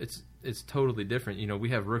it's totally different. We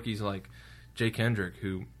have rookies like Jay Kendrick,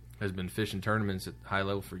 who has been fishing tournaments at high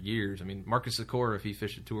level for years. I mean, Marcus Sikora, if he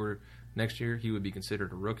fished a tour next year, he would be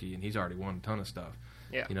considered a rookie, and he's already won a ton of stuff.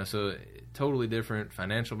 Yeah. So totally different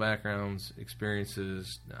financial backgrounds,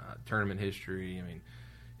 experiences, tournament history. I mean,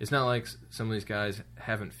 it's not like some of these guys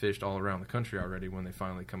haven't fished all around the country already when they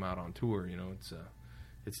finally come out on tour.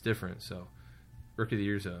 It's different. So Rookie of the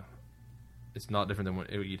Year's it's not different than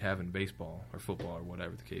what you'd have in baseball or football or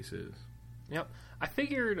whatever the case is. Yep. I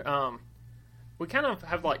figured we kind of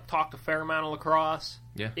have talked a fair amount of lacrosse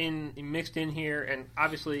mixed in here, and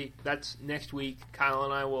obviously that's next week. Kyle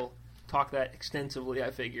and I will talk that extensively,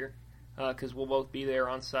 I figure, because we'll both be there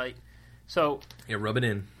on site. So rub it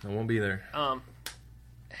in. I won't be there.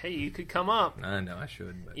 Hey, you could come up. I know I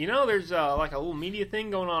should. But there's a little media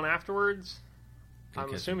thing going on afterwards.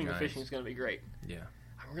 I'm assuming the fishing is going to be great. Yeah.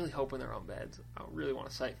 I'm really hoping they're on beds. I really want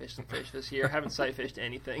to sight fish some fish this year. I haven't sight fished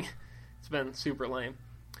anything. It's been super lame.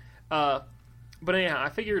 But anyhow, I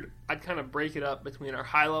figured I'd kind of break it up between our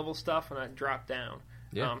high level stuff and I'd drop down.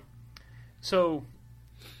 Yeah.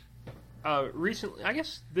 Recently, I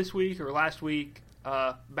guess this week or last week,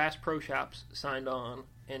 Bass Pro Shops signed on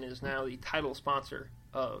and is now the title sponsor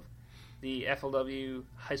of the FLW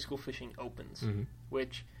High School Fishing Opens,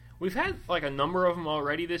 which we've had a number of them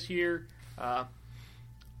already this year.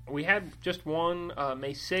 We had just one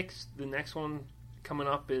May 6th. The next one coming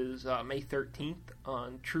up is May 13th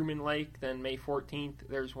on Truman Lake. Then May 14th,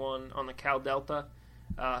 there's one on the Cal Delta,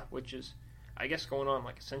 which is, I guess, going on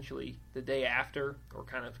essentially the day after or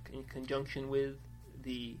kind of in conjunction with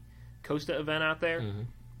the Costa event out there.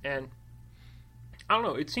 And I don't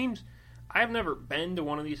know, it seems... I have never been to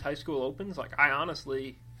one of these high school opens.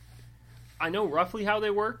 I know roughly how they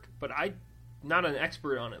work, but I'm not an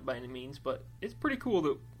expert on it by any means. But it's pretty cool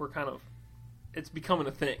that it's becoming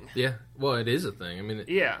a thing. Yeah, well, it is a thing. I mean,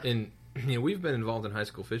 yeah. And we've been involved in high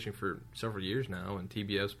school fishing for several years now, and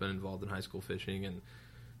TBF's been involved in high school fishing, and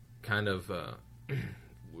kind of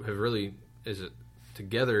have really,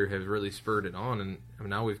 together, have really spurred it on. And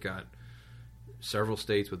now we've got several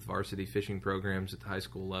states with varsity fishing programs at the high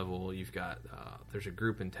school level. You've got there's a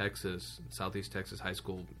group in Texas, Southeast Texas High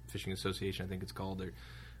School Fishing Association, I think it's called.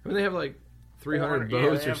 They have 300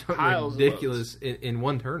 boats or something ridiculous in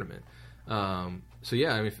one tournament.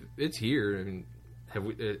 If it's here.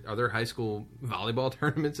 Are there high school volleyball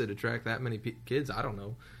tournaments that attract that many kids? I don't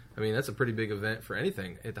know. That's a pretty big event for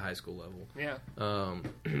anything at the high school level. Yeah.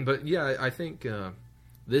 But yeah, I think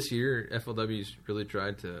this year FLW's really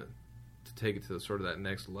tried to take it to sort of that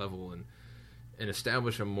next level and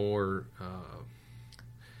establish a more I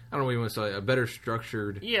don't know what you want to say, a better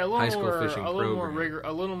structured high school fishing program.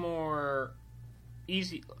 A little more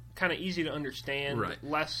easy, kind of easy to understand. Right.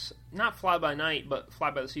 Less, not fly by night, but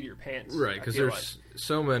fly by the seat of your pants. Right, because there's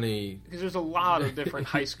so many. Because there's a lot of different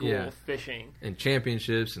high school fishing. And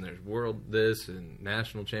championships, and there's world this, and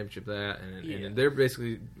national championship that. And they're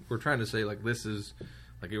basically, we're trying to say, this is,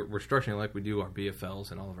 we're structuring like we do our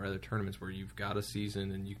BFLs and all of our other tournaments where you've got a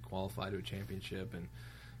season and you qualify to a championship. And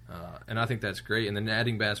I think that's great. And then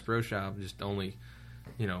adding Bass Pro Shop just only,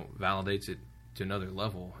 validates it to another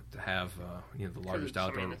level to have, the largest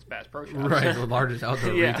outdoor. It's Bass Pro Shop. Right, the largest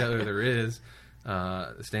outdoor retailer there is,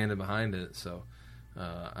 standing behind it. So,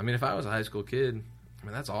 I mean, if I was a high school kid, I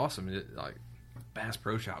mean, that's awesome. Like Bass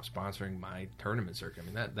Pro Shop sponsoring my tournament circuit. I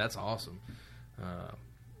mean, that's awesome.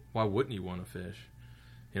 Why wouldn't you want to fish?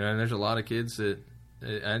 You know, and there's a lot of kids that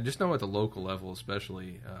I just know at the local level,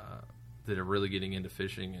 especially that are really getting into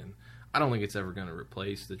fishing. And I don't think it's ever going to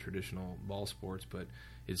replace the traditional ball sports, but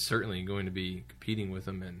it's certainly going to be competing with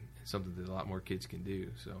them and something that a lot more kids can do.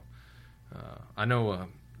 So I know a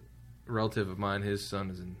relative of mine, his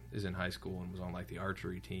son is in high school and was on like the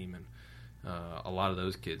archery team, and a lot of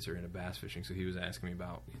those kids are into bass fishing. So he was asking me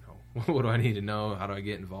about, you know, what do I need to know? How do I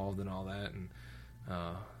get involved in all that? And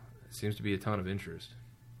it seems to be a ton of interest.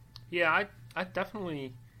 Yeah, I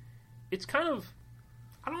definitely, it's kind of,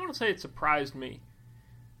 I don't want to say it surprised me,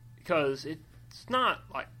 because it's not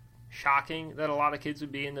like shocking that a lot of kids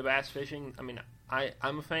would be into bass fishing. I mean,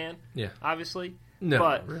 I'm a fan, yeah, obviously. No,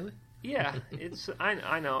 but really? Yeah, it's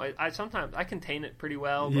I know. I sometimes I contain it pretty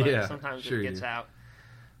well, but yeah, sometimes sure it gets out.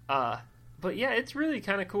 But yeah, it's really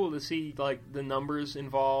kind of cool to see like the numbers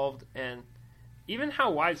involved and even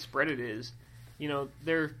how widespread it is. You know,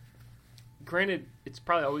 granted, it's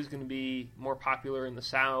probably always going to be more popular in the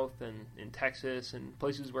South and in Texas and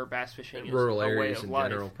places where bass fishing is rural a way areas of in life.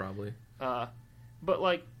 general, probably. But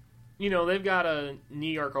like, you know, they've got a New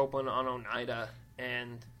York Open on Oneida,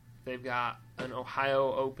 and they've got an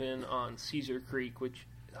Ohio Open on Cedar Creek, which,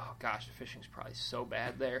 oh gosh, the fishing's probably so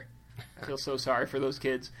bad there. I feel so sorry for those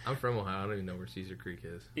kids. I'm from Ohio. I don't even know where Cedar Creek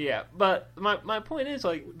is. Yeah, but my point is,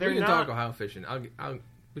 like, they're we can not... talk Ohio fishing.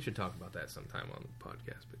 We should talk about that sometime on the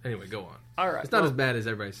podcast. But anyway, go on. All right. It's not as bad as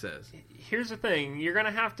everybody says. Here's the thing. You're going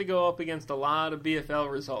to have to go up against a lot of BFL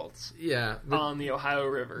results on the Ohio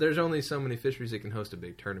River. There's only so many fisheries that can host a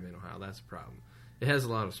big tournament in Ohio. That's the problem. It has a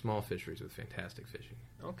lot of small fisheries with fantastic fishing.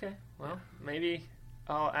 Okay. Well, maybe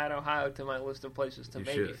I'll add Ohio to my list of places to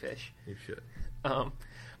fish. You should.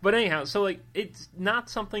 But anyhow, so like it's not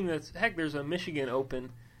something that's... Heck, there's a Michigan Open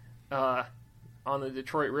on the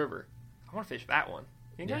Detroit River. I want to fish that one.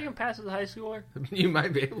 You think I can pass as a high schooler? You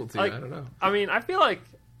might be able to. Like, I don't know. I mean, I feel like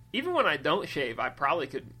even when I don't shave, I probably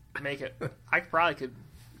could make it. I probably could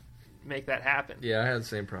make that happen. Yeah, I had the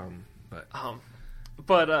same problem.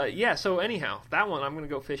 But yeah. So anyhow, that one I'm going to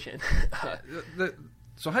go fishing.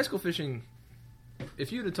 So high school fishing.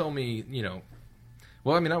 If you'd have told me, you know,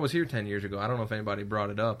 well, I mean, I was here 10 years ago. I don't know if anybody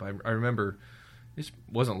brought it up. I remember this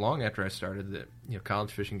wasn't long after I started that, you know,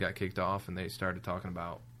 college fishing got kicked off and they started talking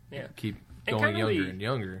about keep going younger and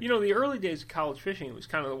younger. You know, the early days of college fishing, it was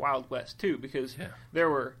kind of the Wild West, too, because there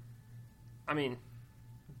were, I mean,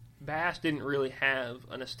 Bass didn't really have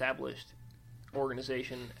an established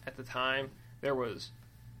organization at the time. There was,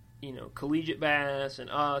 you know, Collegiate Bass and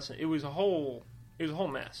us, and it was a whole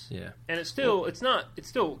mess. Yeah. And it's still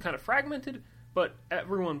kind of fragmented, but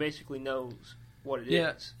everyone basically knows what it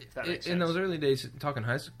is, if that makes sense. In those early days, talking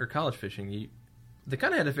high school or college fishing, they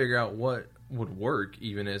kind of had to figure out what would work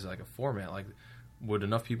even as like a format. Like, would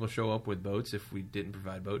enough people show up with boats if we didn't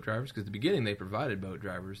provide boat drivers? Because at the beginning they provided boat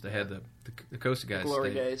drivers. They had the Costa guys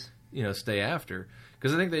stay after.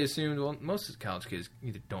 Because I think they assumed, well, most college kids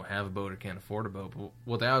either don't have a boat or can't afford a boat. But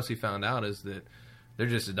what they obviously found out is that they're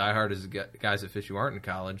just as diehard as the guys that fish who aren't in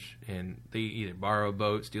college, and they either borrow a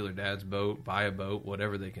boat, steal their dad's boat, buy a boat,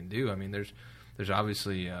 whatever they can do. I mean, there's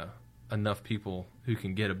obviously enough people who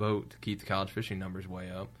can get a boat to keep the college fishing numbers way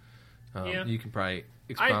up. You can probably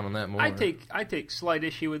expound on that more. I take slight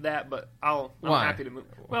issue with that, but I'm happy to move.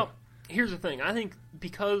 Well, here's the thing. I think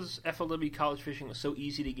because FLW college fishing was so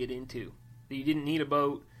easy to get into, that you didn't need a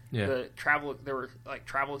boat. There were like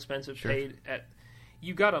travel expenses paid at.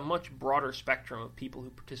 You got a much broader spectrum of people who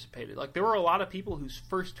participated. Like, there were a lot of people whose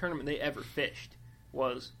first tournament they ever fished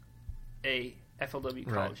was a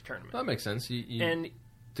FLW college tournament. That makes sense. And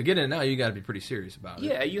to get in now, you got to be pretty serious about it.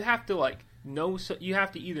 Yeah, you have to you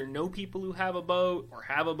have to either know people who have a boat or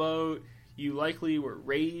have a boat. You likely were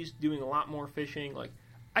raised doing a lot more fishing. Like,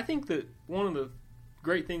 I think that one of the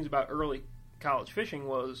great things about early college fishing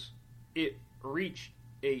was it reached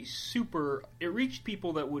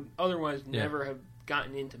people that would otherwise never have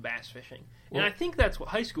gotten into bass fishing. And I think that's what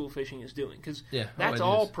high school fishing is doing, because that's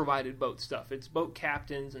all provided boat stuff. It's boat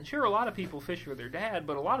captains, and sure, a lot of people fish for their dad,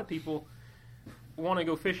 but a lot of people want to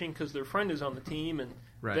go fishing because their friend is on the team, and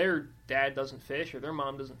their dad doesn't fish or their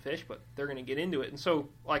mom doesn't fish, but they're going to get into it. And so,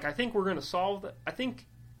 like, I think we're going to solve that. I think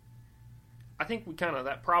we kind of,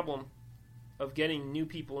 that problem of getting new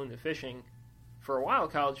people into fishing, for a while,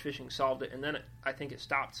 college fishing solved it, and then I think it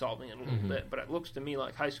stopped solving it a little bit. But it looks to me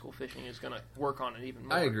like high school fishing is going to work on it even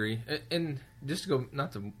more. I agree. And just to go,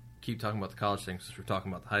 not to keep talking about the college thing since we're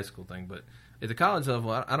talking about the high school thing, but at the college level,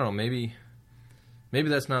 I don't know, maybe maybe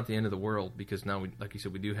that's not the end of the world, because now, like you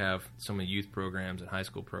said, we do have so many youth programs and high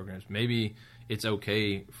school programs. Maybe it's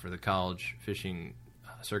okay for the college fishing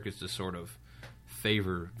circuits to sort of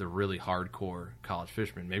favor the really hardcore college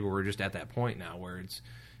fishermen. Maybe we're just at that point now where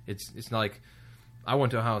it's not like I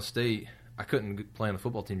went to Ohio State. I couldn't play on the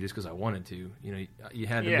football team just because I wanted to. You know, you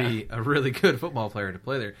had to be a really good football player to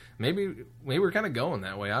play there. Maybe we're kind of going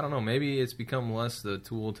that way. I don't know. Maybe it's become less the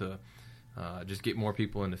tool to just get more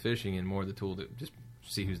people into fishing and more the tool to just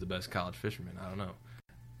see who's the best college fisherman. I don't know.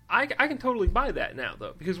 I can totally buy that now,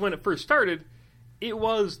 though, because when it first started, it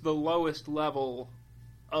was the lowest level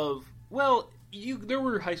of, well, there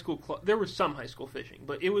were there was some high school fishing,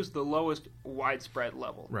 but it was the lowest widespread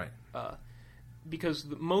level. Right. Because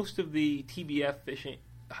most of the TBF fishing,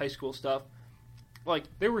 high school stuff, like,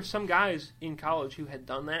 there were some guys in college who had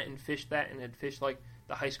done that and fished that and had fished, like,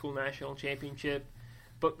 the high school national championship,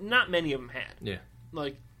 but not many of them had. Yeah.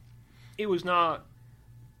 Like, it was not,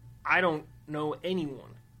 I don't know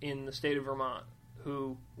anyone in the state of Vermont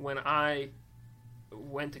who, when I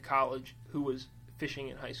went to college, who was fishing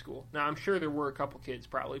in high school. Now, I'm sure there were a couple kids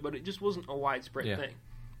probably, but it just wasn't a widespread thing.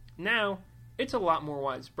 Now, it's a lot more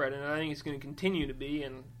widespread, and I think it's going to continue to be,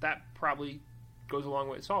 and that probably goes a long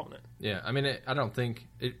way to solving it. Yeah, I mean, I don't think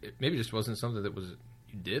it maybe just wasn't something that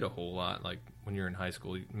you did a whole lot, like when you're in high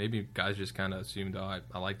school. Maybe guys just kind of assumed, oh,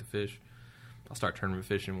 I like to fish. I'll start tournament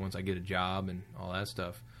fishing once I get a job and all that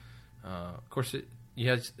stuff. Of course,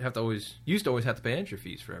 you used to always have to pay entry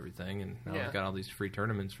fees for everything, and now we've got all these free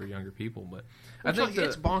tournaments for younger people. But I think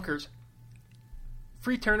it's bonkers.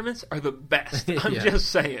 Free tournaments are the best. I'm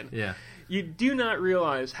just saying. Yeah. You do not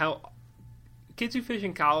realize how kids who fish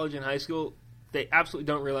in college and high school, they absolutely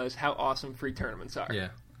don't realize how awesome free tournaments are. Yeah.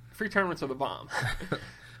 Free tournaments are the bomb.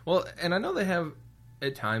 Well, and I know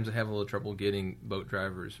at times they have a little trouble getting boat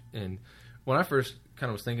drivers. And when I first kind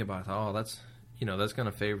of was thinking about it, I thought, that's going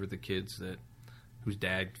to favor the kids whose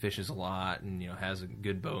dad fishes a lot and, has a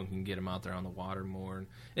good boat and can get them out there on the water more.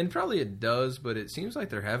 And probably it does, but it seems like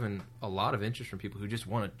they're having a lot of interest from people who just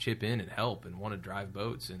want to chip in and help and want to drive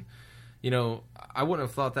boats. And, I wouldn't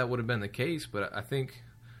have thought that would have been the case, but I think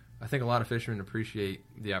a lot of fishermen appreciate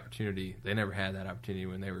the opportunity. They never had that opportunity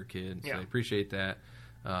when they were kids. So they appreciate that.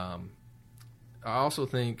 I also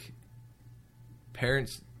think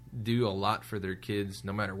parents do a lot for their kids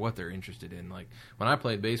no matter what they're interested in. Like, when I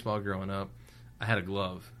played baseball growing up, I had a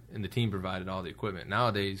glove, and the team provided all the equipment.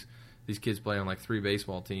 Nowadays, these kids play on, like, 3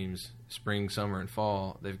 baseball teams, spring, summer, and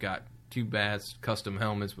fall. They've got 2 bats, custom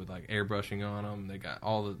helmets with, like, airbrushing on them. They got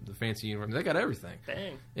all the fancy uniforms. They got everything.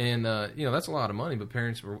 Dang. And, that's a lot of money, but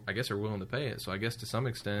parents, I guess, are willing to pay it. So I guess to some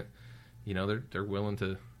extent, they're willing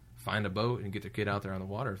to find a boat and get their kid out there on the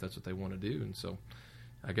water if that's what they want to do. And so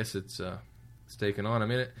I guess it's taken on. I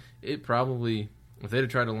mean, it probably, if they'd have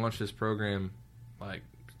tried to launch this program, like,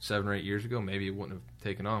 7 or 8 years ago, maybe it wouldn't have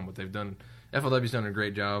taken on. What they've done, FLW's done a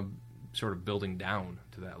great job sort of building down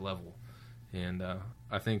to that level. And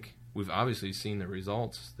I think we've obviously seen the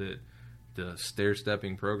results that the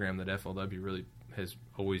stair-stepping program that FLW really has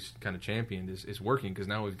always kind of championed is working, because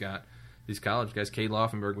now we've got these college guys. Cade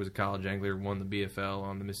Laufenberg was a college angler, won the BFL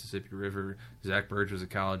on the Mississippi River. Zach Burge was a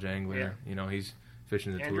college angler. Yeah. He's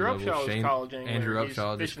fishing the Andrew tour Upshaw level. was a college angler. Andrew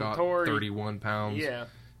Upshaw just caught 31 pounds. Yeah.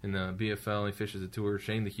 In the BFL, he fishes the tour.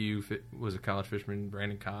 Shane the Hugh was a college fisherman.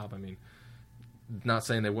 Brandon Cobb. I mean, not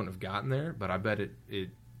saying they wouldn't have gotten there, but I bet it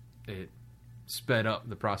sped up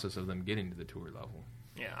the process of them getting to the tour level.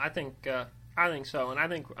 Yeah, I think so, and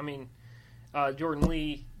I mean, Jordan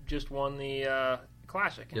Lee just won the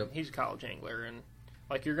Classic, and he's a college angler, and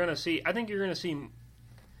like you're gonna see,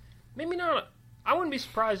 maybe not. I wouldn't be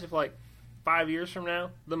surprised if, like, 5 years from now,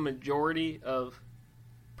 the majority of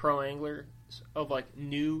pro anglers, of, like,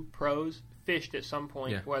 new pros, fished at some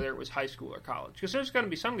point, whether it was high school or college. Because there's going to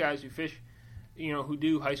be some guys who fish, who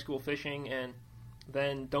do high school fishing and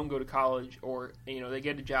then don't go to college, or, they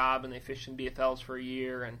get a job and they fish some BFLs for a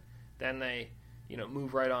year and then they,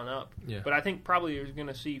 move right on up. Yeah. But I think probably you're going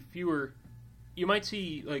to see fewer. You might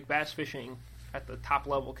see, like, bass fishing at the top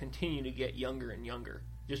level continue to get younger and younger,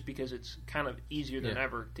 just because it's kind of easier than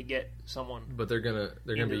ever to get someone. But they're gonna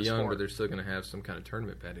be young, sport. but they're still gonna have some kind of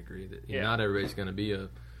tournament pedigree. That not everybody's gonna be a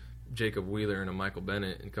Jacob Wheeler and a Michael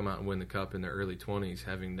Bennett and come out and win the cup in their early 20s,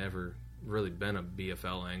 having never really been a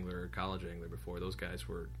BFL angler or college angler before. Those guys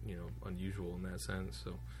were unusual in that sense.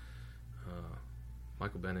 So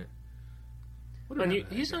Michael Bennett,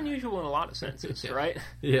 he's unusual in a lot of senses, right?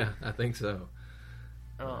 Yeah, I think so.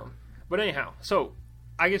 But anyhow, so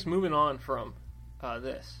I guess moving on from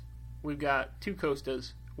this, we've got 2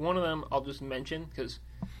 Costas. One of them I'll just mention because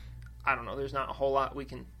I don't know, there's not a whole lot we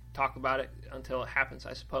can talk about it until it happens,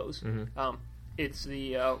 I suppose. Mm-hmm. It's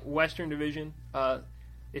the Western Division.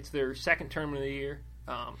 It's their second tournament of the year.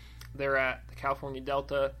 They're at the California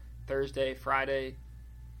Delta Thursday, Friday.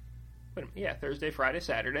 Thursday, Friday,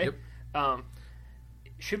 Saturday. Yep.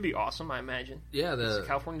 Should be awesome, I imagine. Yeah, it's the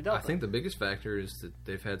California Delta. I think the biggest factor is that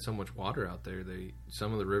they've had so much water out there.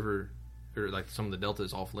 Some of the river, or like some of the Delta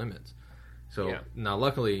is off limits. So now,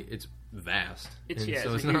 luckily, it's vast.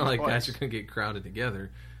 So it's not like guys are going to get crowded together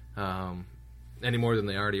any more than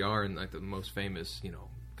they already are in like the most famous,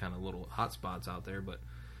 kind of little hot spots out there. But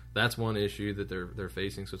that's one issue that they're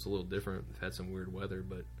facing. So it's a little different. They've had some weird weather,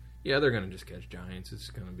 but yeah, they're going to just catch giants.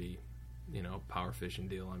 It's going to be, power fishing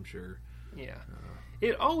deal, I'm sure. Yeah.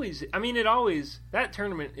 That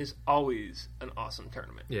tournament is always an awesome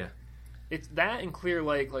tournament. Yeah. It's that and Clear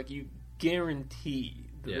Lake, like you guarantee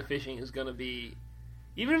that the fishing is going to be,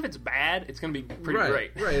 even if it's bad, it's going to be pretty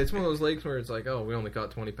great. Right. It's one of those lakes where it's like, oh, we only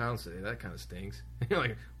caught 20 pounds today. That kind of stinks. You're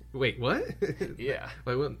like, wait, what? Yeah.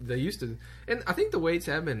 Like, well, they used to, and I think the weights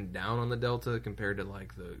have been down on the Delta compared to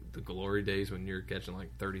like the glory days when you're catching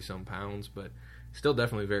like 30-some pounds, but still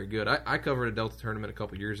definitely very good. I covered a Delta tournament a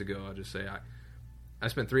couple years ago. I'll just say I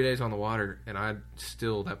spent 3 days on the water, and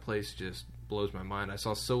that place just blows my mind. I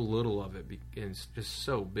saw so little of it, and it's just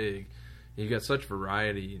so big. You've got such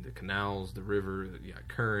variety, the canals, the river, you got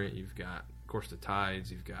current, you've got, of course, the tides,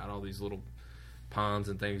 you've got all these little ponds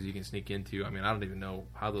and things you can sneak into. I mean, I don't even know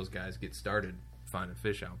how those guys get started finding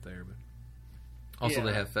fish out there, but also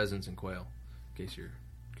they have pheasants and quail, in case you're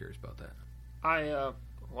curious about that. I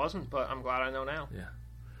wasn't, but I'm glad I know now. Yeah.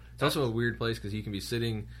 It's also a weird place because you can be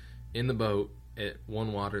sitting in the boat at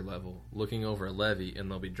one water level, looking over a levee, and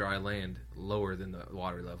there'll be dry land lower than the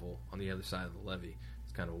water level on the other side of the levee.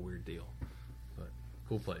 It's kind of a weird deal, but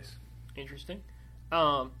cool place. Interesting.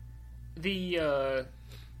 The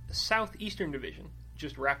Southeastern Division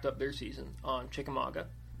just wrapped up their season on Chickamauga.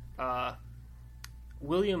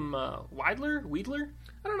 William Weidler?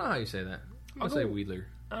 I don't know how you say that. I'll say Weidler.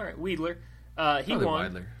 All right, Weidler. He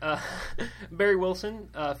won. Barry Wilson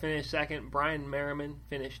finished second. Brian Merriman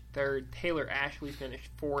finished third. Taylor Ashley finished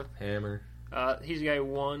fourth. Hammer. He's the guy who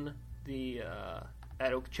won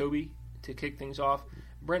at Okeechobee to kick things off.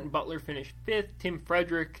 Brent Butler finished fifth. Tim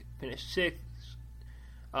Frederick finished sixth.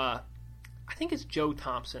 I think it's Joe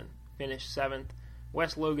Thompson finished seventh.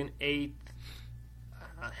 Wes Logan eighth.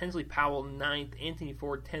 Hensley Powell ninth. Anthony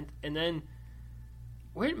Ford 10th. And then,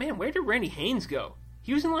 where did Randy Haynes go?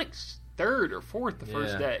 He was in like third or fourth the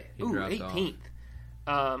first day. 18th.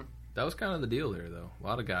 That was kind of the deal there, though. A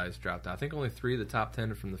lot of guys dropped out. I think only 3 of the top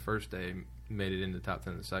 10 from the first day made it into the top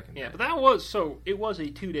 10 the second day. Yeah, but it was a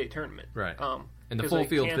 2-day tournament. Right. And the full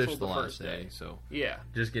field fished the last day, so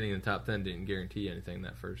just getting the top 10 didn't guarantee anything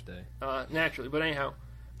that first day. Naturally, but anyhow,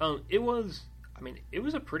 it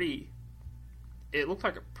looked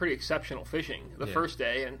like a pretty exceptional fishing the first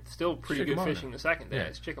day, and still pretty good fishing the second day. Yeah.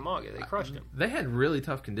 It's Chickamauga. They crushed them. They had really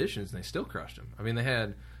tough conditions, and they still crushed them. I mean, they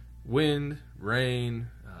had wind, rain,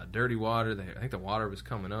 dirty water. I think the water was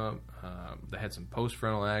coming up. They had some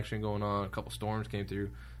post-frontal action going on. A couple storms came through.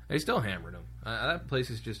 They still hammered them. That place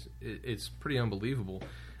is just, it's pretty unbelievable.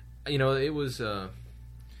 It was...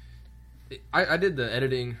 I did the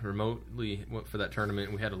editing remotely for that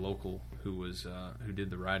tournament. We had a local who did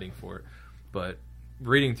the writing for it. But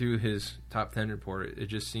reading through his top 10 report, it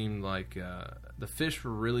just seemed like the fish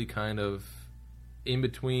were really kind of in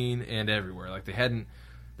between and everywhere. Like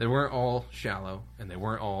they weren't all shallow and they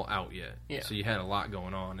weren't all out yet. Yeah. So you had a lot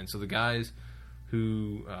going on. And so the guys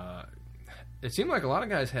who, it seemed like a lot of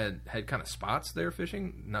guys had kind of spots they were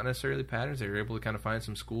fishing, not necessarily patterns. They were able to kind of find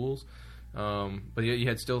some schools. But yet you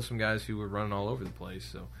had still some guys who were running all over the place.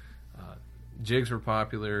 So jigs were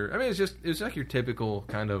popular. I mean, it was like your typical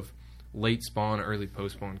kind of late spawn, early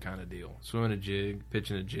post spawn kind of deal. Swimming a jig,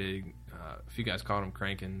 pitching a jig. A few guys caught them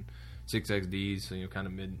cranking 6XDs, so kind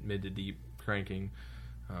of mid to deep cranking.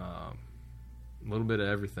 A little bit of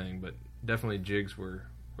everything, but definitely jigs were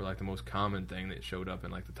like the most common thing that showed up in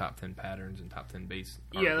like the top 10 patterns and top 10 baits.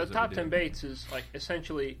 Yeah, the top 10 baits is like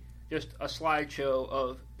essentially just a slideshow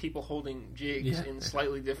of people holding jigs in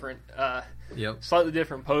slightly different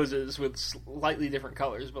poses with slightly different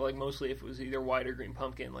colors, but like mostly if it was either white or green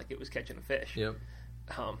pumpkin, like it was catching a fish. Yep.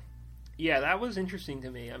 That was interesting to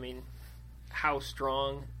me. I mean, how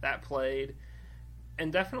strong that played,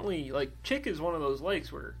 and definitely like Chick is one of those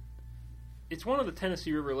lakes where it's one of the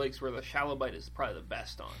Tennessee River lakes where the shallow bite is probably the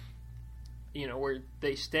best on. Where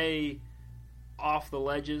they stay off the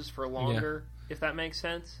ledges for longer. Yeah. If that makes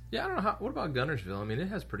sense. Yeah, I don't know. What about Gunnersville? I mean, it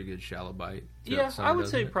has pretty good shallow bite. Yeah, I would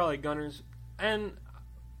say probably Gunners. And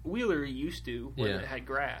Wheeler used to when it had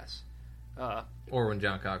grass. Or when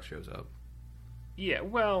John Cox shows up. Yeah,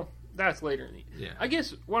 well, That's later in the year. Yeah. I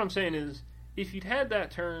guess what I'm saying is, if you'd had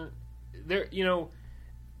that turn, there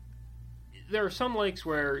are some lakes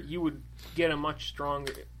where you would get a much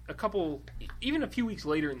stronger, even a few weeks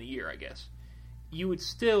later in the year, I guess, you would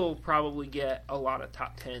still probably get a lot of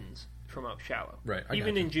top tens from up shallow. Right.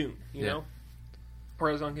 Even in June, you know?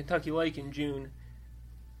 Whereas on Kentucky Lake in June,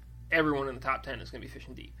 everyone in the top 10 is going to be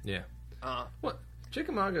fishing deep. Yeah. Well,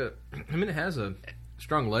 Chickamauga, I mean, it has a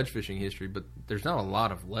strong ledge fishing history, but there's not a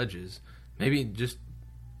lot of ledges. Maybe just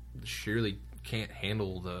surely can't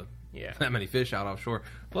handle that many fish out offshore.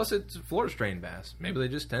 Plus, it's Florida strain bass. Maybe they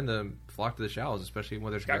just tend to flock to the shallows, especially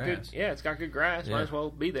when there's grass. It's got good grass. Might as well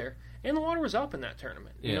be there. And the water was up in that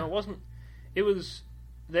tournament. You know, it wasn't. It was.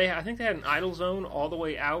 I think they had an idle zone all the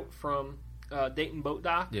way out from Dayton Boat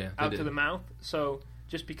Dock out to the mouth. So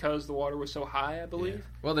just because the water was so high, I believe.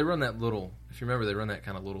 Yeah. Well, they run that little. If you remember, they run that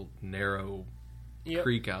kind of little narrow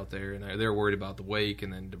creek out there, and they're worried about the wake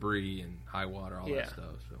and then debris and high water, all that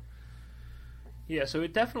stuff. So. Yeah, so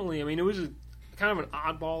it definitely. I mean, it was kind of an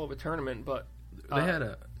oddball of a tournament, but they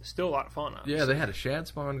had still a lot of fun. Obviously. Yeah, they had a shad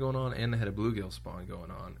spawn going on, and they had a bluegill spawn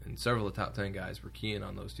going on, and several of the top 10 guys were keying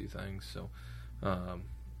on those two things. So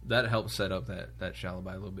that helped set up that shallow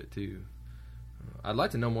bite a little bit too. I'd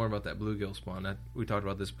like to know more about that bluegill spawn. We talked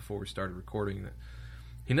about this before we started recording. That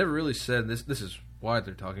he never really said this. This is why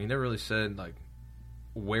they're talking. He never really said like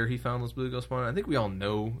where he found those bluegill spawn. I think we all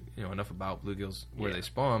know enough about bluegills where they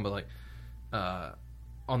spawn, but like.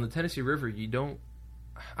 On the Tennessee River, I don't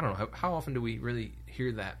know, how often do we really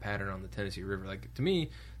hear that pattern on the Tennessee River? Like, to me,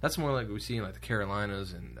 that's more like we see in like the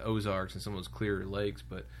Carolinas and Ozarks and some of those clearer lakes.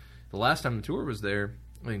 But the last time the tour was there,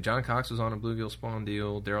 I think John Cox was on a bluegill spawn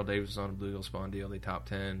deal, Daryl Davis was on a bluegill spawn deal, they top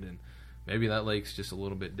 10'd, and maybe that lake's just a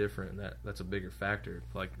little bit different, and that's a bigger factor.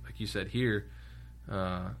 Like you said here,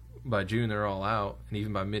 by June they're all out, and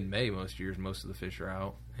even by mid-May most years, most of the fish are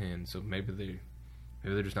out, and so maybe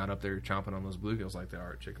they're just not up there chomping on those bluegills like they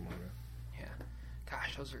are at Chickamauga. Yeah.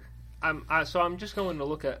 Gosh, those are... I'm just going to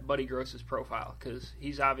look at Buddy Gross's profile, because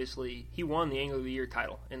he won the Angler of the Year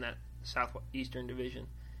title in that Southeastern Division.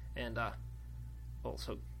 And,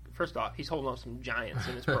 so first off, he's holding up some giants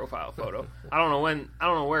in his profile photo. I don't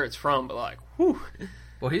know where it's from, but like, whew.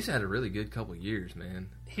 Well, he's had a really good couple of years, man.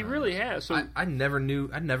 He really has. So I'd never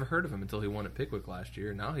heard of him until he won at Pickwick last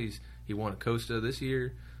year. Now he won at Costa this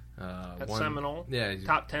year. Seminole. Yeah,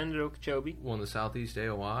 top 10 at Okeechobee. Won the Southeast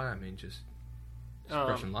AOI. I mean, just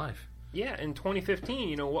crushing life. Yeah, in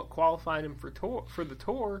 2015, what qualified him for the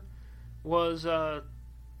tour was,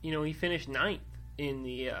 he finished 9th in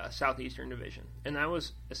the Southeastern Division, and that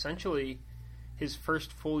was essentially his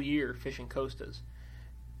first full year fishing Costas.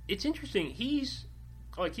 It's interesting. He's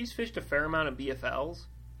fished a fair amount of BFLs,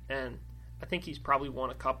 and I think he's probably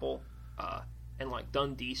won a couple and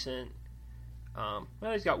done decent.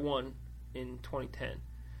 He's got one in 2010.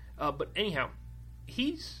 But anyhow,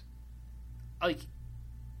 he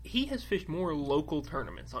has fished more local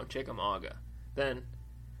tournaments on Chickamauga than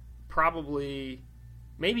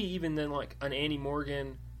maybe even than like an Andy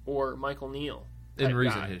Morgan or Michael Neal. In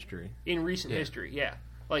recent history. In recent history, yeah.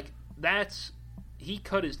 Like, he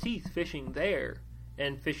cut his teeth fishing there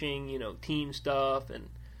and fishing, team stuff and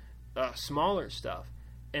smaller stuff.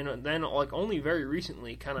 And then, only very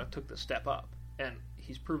recently kind of took the step up. And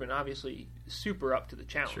he's proven, obviously, super up to the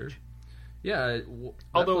challenge. Sure. Yeah.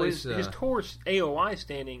 Although his tour AOI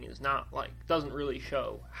standing is not, doesn't really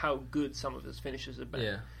show how good some of his finishes have been.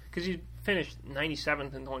 Yeah. Because he finished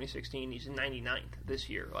 97th in 2016. He's 99th this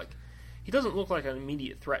year. He doesn't look like an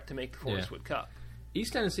immediate threat to make the Forest Wood Cup.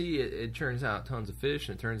 East Tennessee, it turns out tons of fish,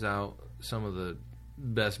 and it turns out some of the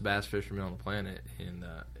best bass fishermen on the planet. And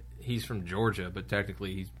he's from Georgia, but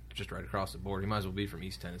technically he's just right across the board. He might as well be from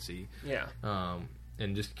East Tennessee. Yeah.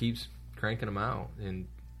 And just keeps cranking them out. And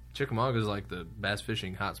Chickamauga is like the bass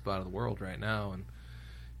fishing hotspot of the world right now.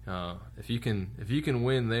 And if you can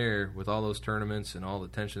win there with all those tournaments and all the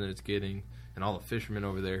attention that it's getting and all the fishermen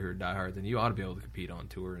over there who are diehard, then you ought to be able to compete on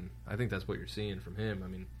tour. And I think that's what you're seeing from him. I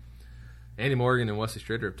mean, Andy Morgan and Wesley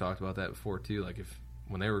Stritter have talked about that before too. Like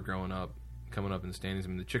when they were growing up, coming up in the standings, I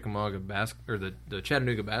mean, the Chickamauga the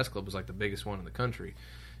Chattanooga Bass Club was like the biggest one in the country.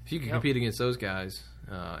 If you can compete against those guys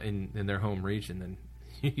in their home region, then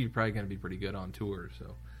you're probably going to be pretty good on tour.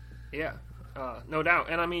 So, yeah, no doubt.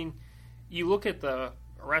 And I mean, you look at the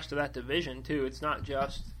rest of that division too. It's not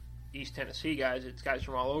just East Tennessee guys; it's guys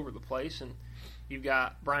from all over the place. And you've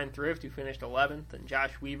got Brian Thrift, who finished 11th, and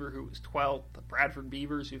Josh Weaver, who was 12th. The Bradford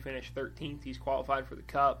Beavers, who finished 13th. He's qualified for the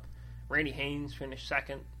Cup. Randy Haynes finished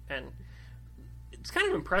 2nd, and it's kind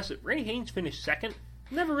of impressive. Randy Haynes finished 2nd.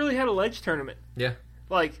 Never really had a ledge tournament. Yeah.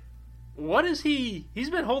 what is he? He's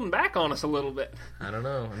been holding back on us a little bit. I don't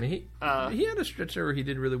know. I mean, he had a stretch there where he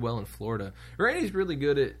did really well in Florida. Randy's really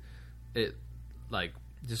good at like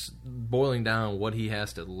just boiling down what he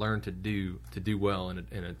has to learn to do well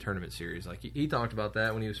in a tournament series. Like he talked about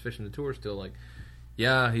that when he was fishing the tour. Still, like,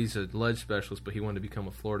 yeah, he's a ledge specialist, but he wanted to become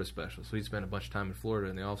a Florida specialist. So he spent a bunch of time in Florida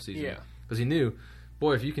in the off season because he knew,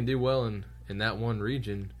 boy, if you can do well in that one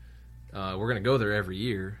region, we're going to go there every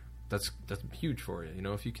year. That's huge for you. You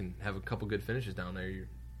know, if you can have a couple good finishes down there,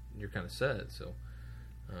 you're kind of set. So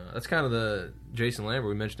that's kind of the Jason Lambert.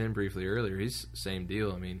 We mentioned him briefly earlier. He's the same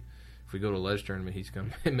deal. I mean, if we go to a ledge tournament, he's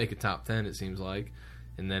going to make a top 10, it seems like.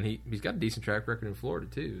 And then he's got a decent track record in Florida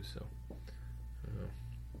too. So,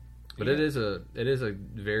 but it is a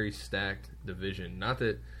very stacked division. Not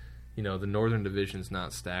that, you know, the Northern Division's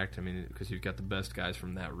not stacked. I mean, because you've got the best guys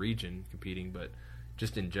from that region competing, but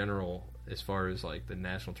just in general, as far as like the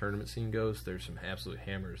national tournament scene goes, there's some absolute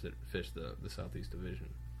hammers that fish the Southeast Division.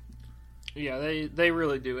 Yeah, they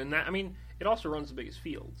really do, and that, I mean, it also runs the biggest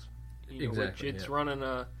fields. You know, exactly. Which it's running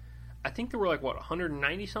I think there were like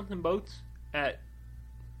 190 something boats at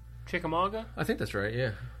Chickamauga. I think that's right.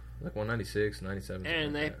 Yeah, like 196, 97.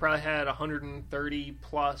 And they probably had 130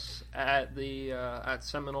 plus at the at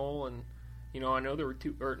Seminole, and you know, I know there were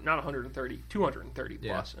 230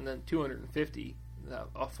 plus, and then 250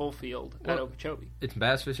 a full field at Okeechobee. It's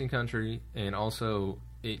bass fishing country, and also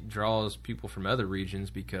it draws people from other regions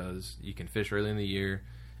because you can fish early in the year,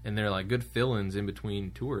 and they're like good fill-ins in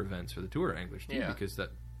between tour events for the tour anglers too, because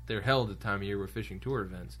they're held at the time of year we're fishing tour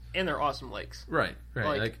events. And they're awesome lakes. Right.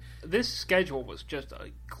 Like this schedule was just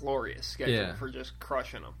a glorious schedule for just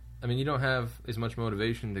crushing them. I mean, you don't have as much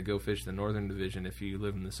motivation to go fish the Northern Division if you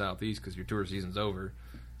live in the Southeast because your tour season's over,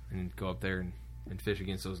 and go up there and fish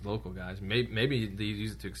against those local guys. Maybe they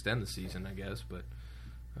use it to extend the season, I guess, but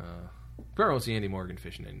probably won't see Andy Morgan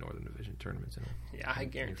fishing any Northern Division tournaments. Yeah, I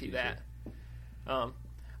guarantee that.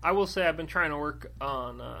 I will say I've been trying to work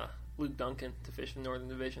on Luke Duncan to fish the Northern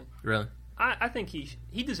Division. Really? I think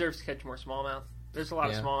he deserves to catch more smallmouth. There's a lot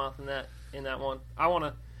of smallmouth in that one.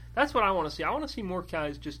 That's what I want to see. I want to see more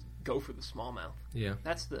guys just go for the smallmouth. Yeah.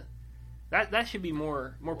 That should be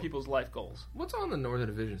more people's life goals. What's on the Northern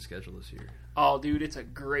Division schedule this year? Oh, dude, it's a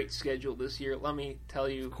great schedule this year. Let me tell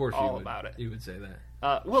you about it. You would say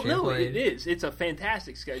that. Well, no, it is. It's a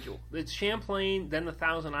fantastic schedule. It's Champlain, then the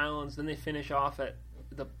Thousand Islands, then they finish off at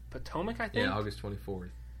the Potomac, I think. Yeah, August 24th.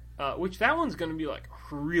 Which that one's going to be like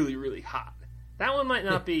really, really hot. That one might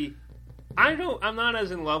not be. I'm not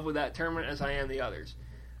as in love with that tournament as I am the others.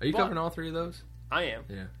 Are you covering all three of those? I am.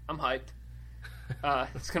 Yeah. I'm hyped.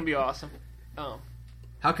 It's going to be awesome.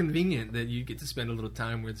 How convenient that you get to spend a little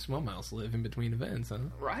time where the smallmouths live in between events, huh?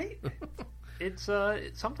 Right? It's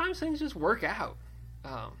sometimes things just work out.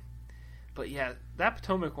 But yeah, that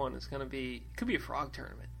Potomac one is could be a frog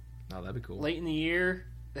tournament. Oh, that'd be cool. Late in the year,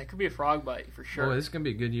 that could be a frog bite for sure. Well, this is going to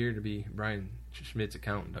be a good year to be Brian Schmidt's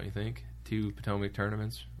accountant, don't you think? 2 Potomac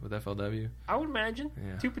tournaments with FLW. I would imagine.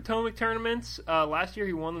 Yeah. 2 Potomac tournaments. Last year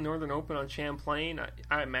he won the Northern Open on Champlain.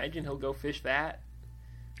 I imagine he'll go fish that.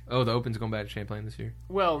 Oh, the Open's going back to Champlain this year?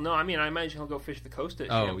 Well, no, I mean, I imagine he'll go fish the coast at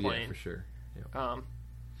Champlain. Oh, yeah, for sure. Yeah.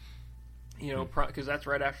 You know, because that's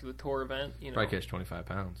right after the tour event. You know. Probably catch 25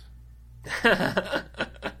 pounds.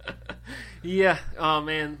 Yeah. Oh,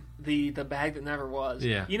 man. The bag that never was.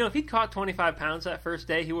 Yeah. You know, if he'd caught 25 pounds that first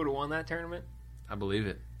day, he would have won that tournament. I believe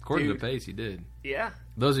it. According to the pace, he did. Yeah.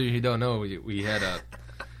 Those of you who don't know, we had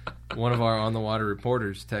one of our on-the-water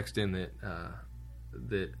reporters text in that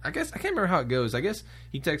I guess, I can't remember how it goes. I guess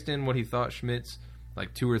he texted in what he thought Schmidt's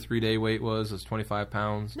like 2 or 3 day weight was 25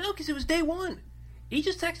 pounds. No, because it was day one. He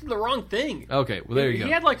just texted the wrong thing. Okay, well, there you go.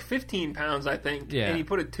 He had like 15 pounds, I think, and he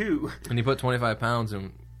put a 2. And he put 25 pounds,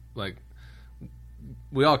 and like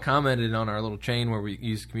we all commented on our little chain where we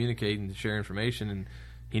used to communicate and share information, and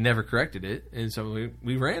he never corrected it, and so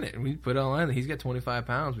we ran it, and we put it online, and he's got 25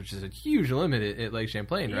 pounds, which is a huge limit at Lake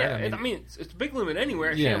Champlain, right? Yeah, I mean it's a big limit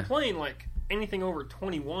anywhere. At Champlain, like, anything over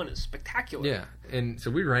 21 is spectacular. Yeah, and so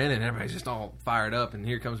we ran it, and everybody's just all fired up, and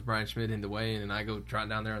here comes Brian Schmidt in the way, and I go trotting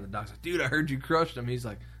down there on the docks, like, dude, I heard you crushed him. He's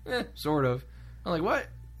like, sort of. I'm like, what?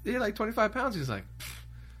 You're like 25 pounds? He's like,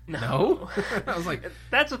 no. I was like,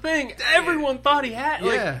 that's the thing. Everyone thought he had.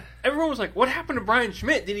 Like, yeah. Everyone was like, what happened to Brian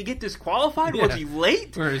Schmidt? Did he get disqualified? Yeah. Was he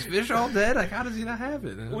late? Were his fish all dead? Like, how does he not have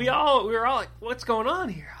it? We were all like, what's going on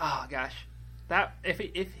here? Oh, gosh. That if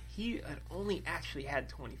he had only actually had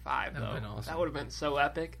 25, though, awesome. That would have been so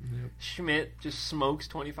epic. Yep. Schmidt just smokes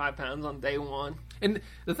 25 pounds on day one. And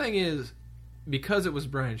the thing is, because it was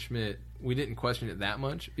Brian Schmidt, we didn't question it that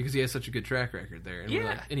much because he has such a good track record there. And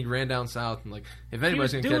and he ran down south and if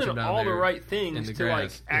anybody's going to catch him down there, he was doing all the right things to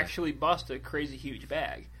grass, actually bust a crazy huge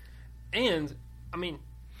bag. And I mean,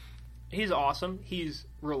 he's awesome. He's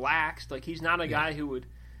relaxed. He's not a guy who would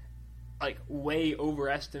way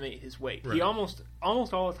overestimate his weight. Right. He almost all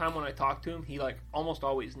the time when I talk to him, he almost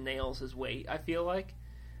always nails his weight. I feel like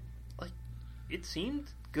it seemed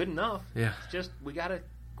good enough. Yeah. It's just we got to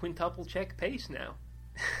quintuple check pace now.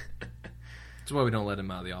 That's why we don't let him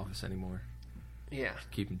out of the office anymore. Yeah.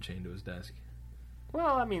 Just keep him chained to his desk.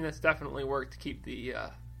 Well, I mean, that's definitely worked to keep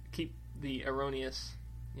the erroneous,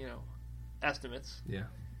 estimates. Yeah.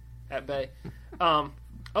 At bay. Other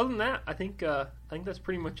than that, I think that's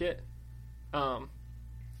pretty much it.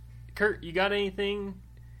 Kurt, you got anything?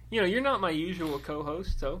 You're not my usual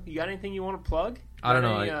co-host, so you got anything you want to plug? I don't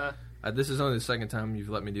know. This is only the second time you've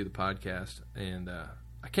let me do the podcast, and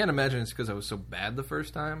I can't imagine it's because I was so bad the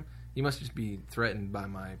first time. You must just be threatened by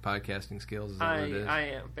my podcasting skills. Is that what it is? I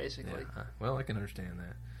am, basically. Yeah, well, I can understand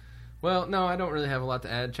that. Well, no, I don't really have a lot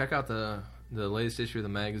to add. Check out the latest issue of the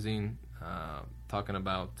magazine, talking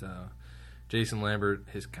about Jason Lambert,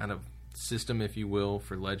 his kind of system, if you will,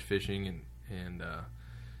 for ledge fishing, and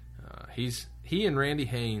he and Randy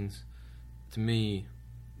Haynes, to me,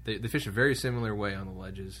 they fish a very similar way on the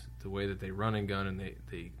ledges. The way that they run and gun, and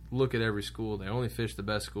they look at every school. They only fish the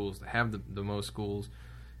best schools. They have the most schools,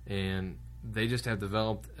 and they just have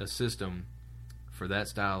developed a system for that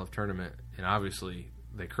style of tournament. And obviously,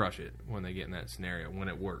 they crush it when they get in that scenario. When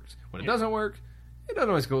it works, when it doesn't work, it doesn't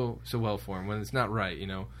always go so well for them. When it's not right,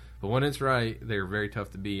 But when it's right, they're very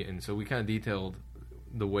tough to beat. And so we kind of detailed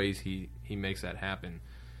the ways he makes that happen.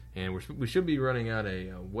 And we should be running out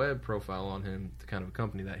a web profile on him to kind of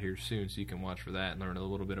accompany that here soon, so you can watch for that and learn a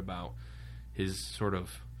little bit about his sort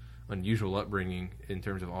of unusual upbringing in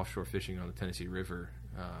terms of offshore fishing on the Tennessee River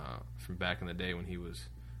from back in the day when he was.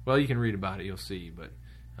 Well, you can read about it, you'll see, but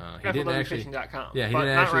he didn't actually. Yeah, he didn't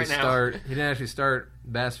actually start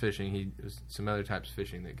bass fishing. He was some other types of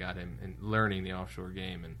fishing that got him and learning the offshore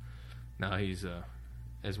game, and now he's,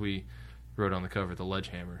 as we wrote on the cover, the ledge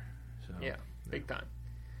hammer. So, yeah, big time.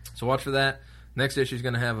 So watch for that. Next issue is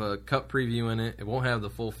going to have a cup preview in it. It won't have the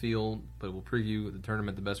full field, but we'll preview the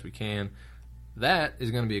tournament the best we can. That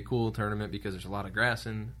is going to be a cool tournament because there's a lot of grass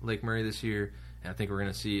in Lake Murray this year, and I think we're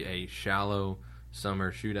going to see a shallow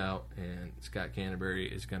summer shootout, and Scott Canterbury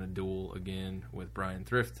is going to duel again with Brian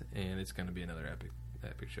Thrift, and it's going to be another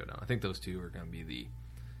epic showdown. I think those two are going to be the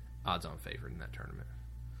odds-on favorite in that tournament.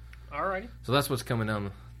 All right. So that's what's coming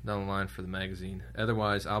down the line for the magazine.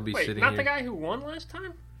 Otherwise, I'll be sitting here. Not the guy who won last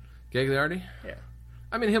time? Gagliardi? Yeah.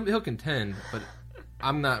 I mean, he'll contend, but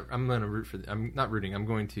I'm not going to root for. I'm not rooting. I'm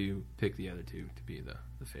going to pick the other two to be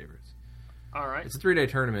the favorites. All right. It's a 3-day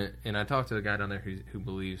tournament, and I talked to a guy down there who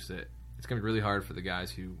believes that it's going to be really hard for the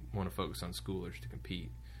guys who want to focus on schoolers to compete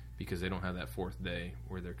because they don't have that fourth day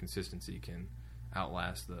where their consistency can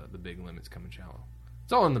outlast the big limits coming shallow.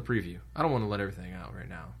 It's all in the preview. I don't want to let everything out right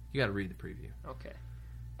now. You got to read the preview. Okay.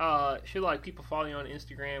 Should people follow you on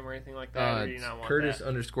Instagram or anything like that? Or do you not want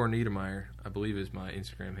Curtis_Niedermeyer, I believe, is my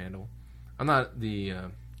Instagram handle. I'm not the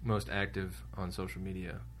most active on social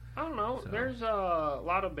media. I don't know. So. There's a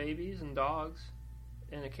lot of babies and dogs,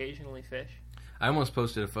 and occasionally fish. I almost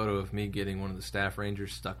posted a photo of me getting one of the staff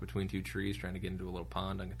rangers stuck between two trees trying to get into a little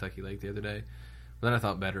pond on Kentucky Lake the other day. But then I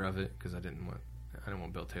thought better of it because I didn't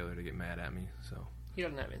want Bill Taylor to get mad at me. So he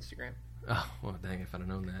doesn't have Instagram. Oh well, dang! If I'd have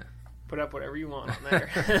known that. Put up whatever you want on there.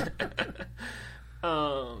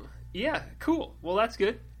 Yeah, cool. Well, that's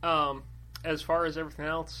good. As far as everything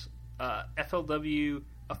else, FLW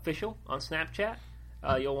official on Snapchat.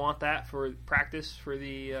 You'll want that for practice for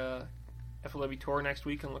the FLW tour next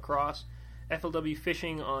week in La Crosse. FLW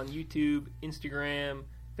Fishing on YouTube, Instagram,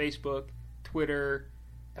 Facebook, Twitter,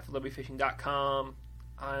 FLWfishing.com.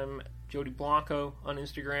 I'm Jody Blanco on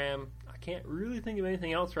Instagram. I can't really think of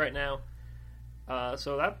anything else right now.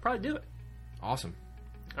 So that'll probably do it. Awesome.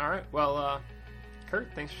 All right. Well,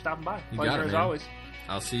 Kurt, thanks for stopping by. You Pleasure got it, as man. always.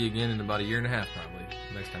 I'll see you again in about a year and a half, probably.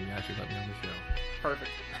 Next time you actually let me on the show.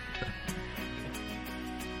 Perfect.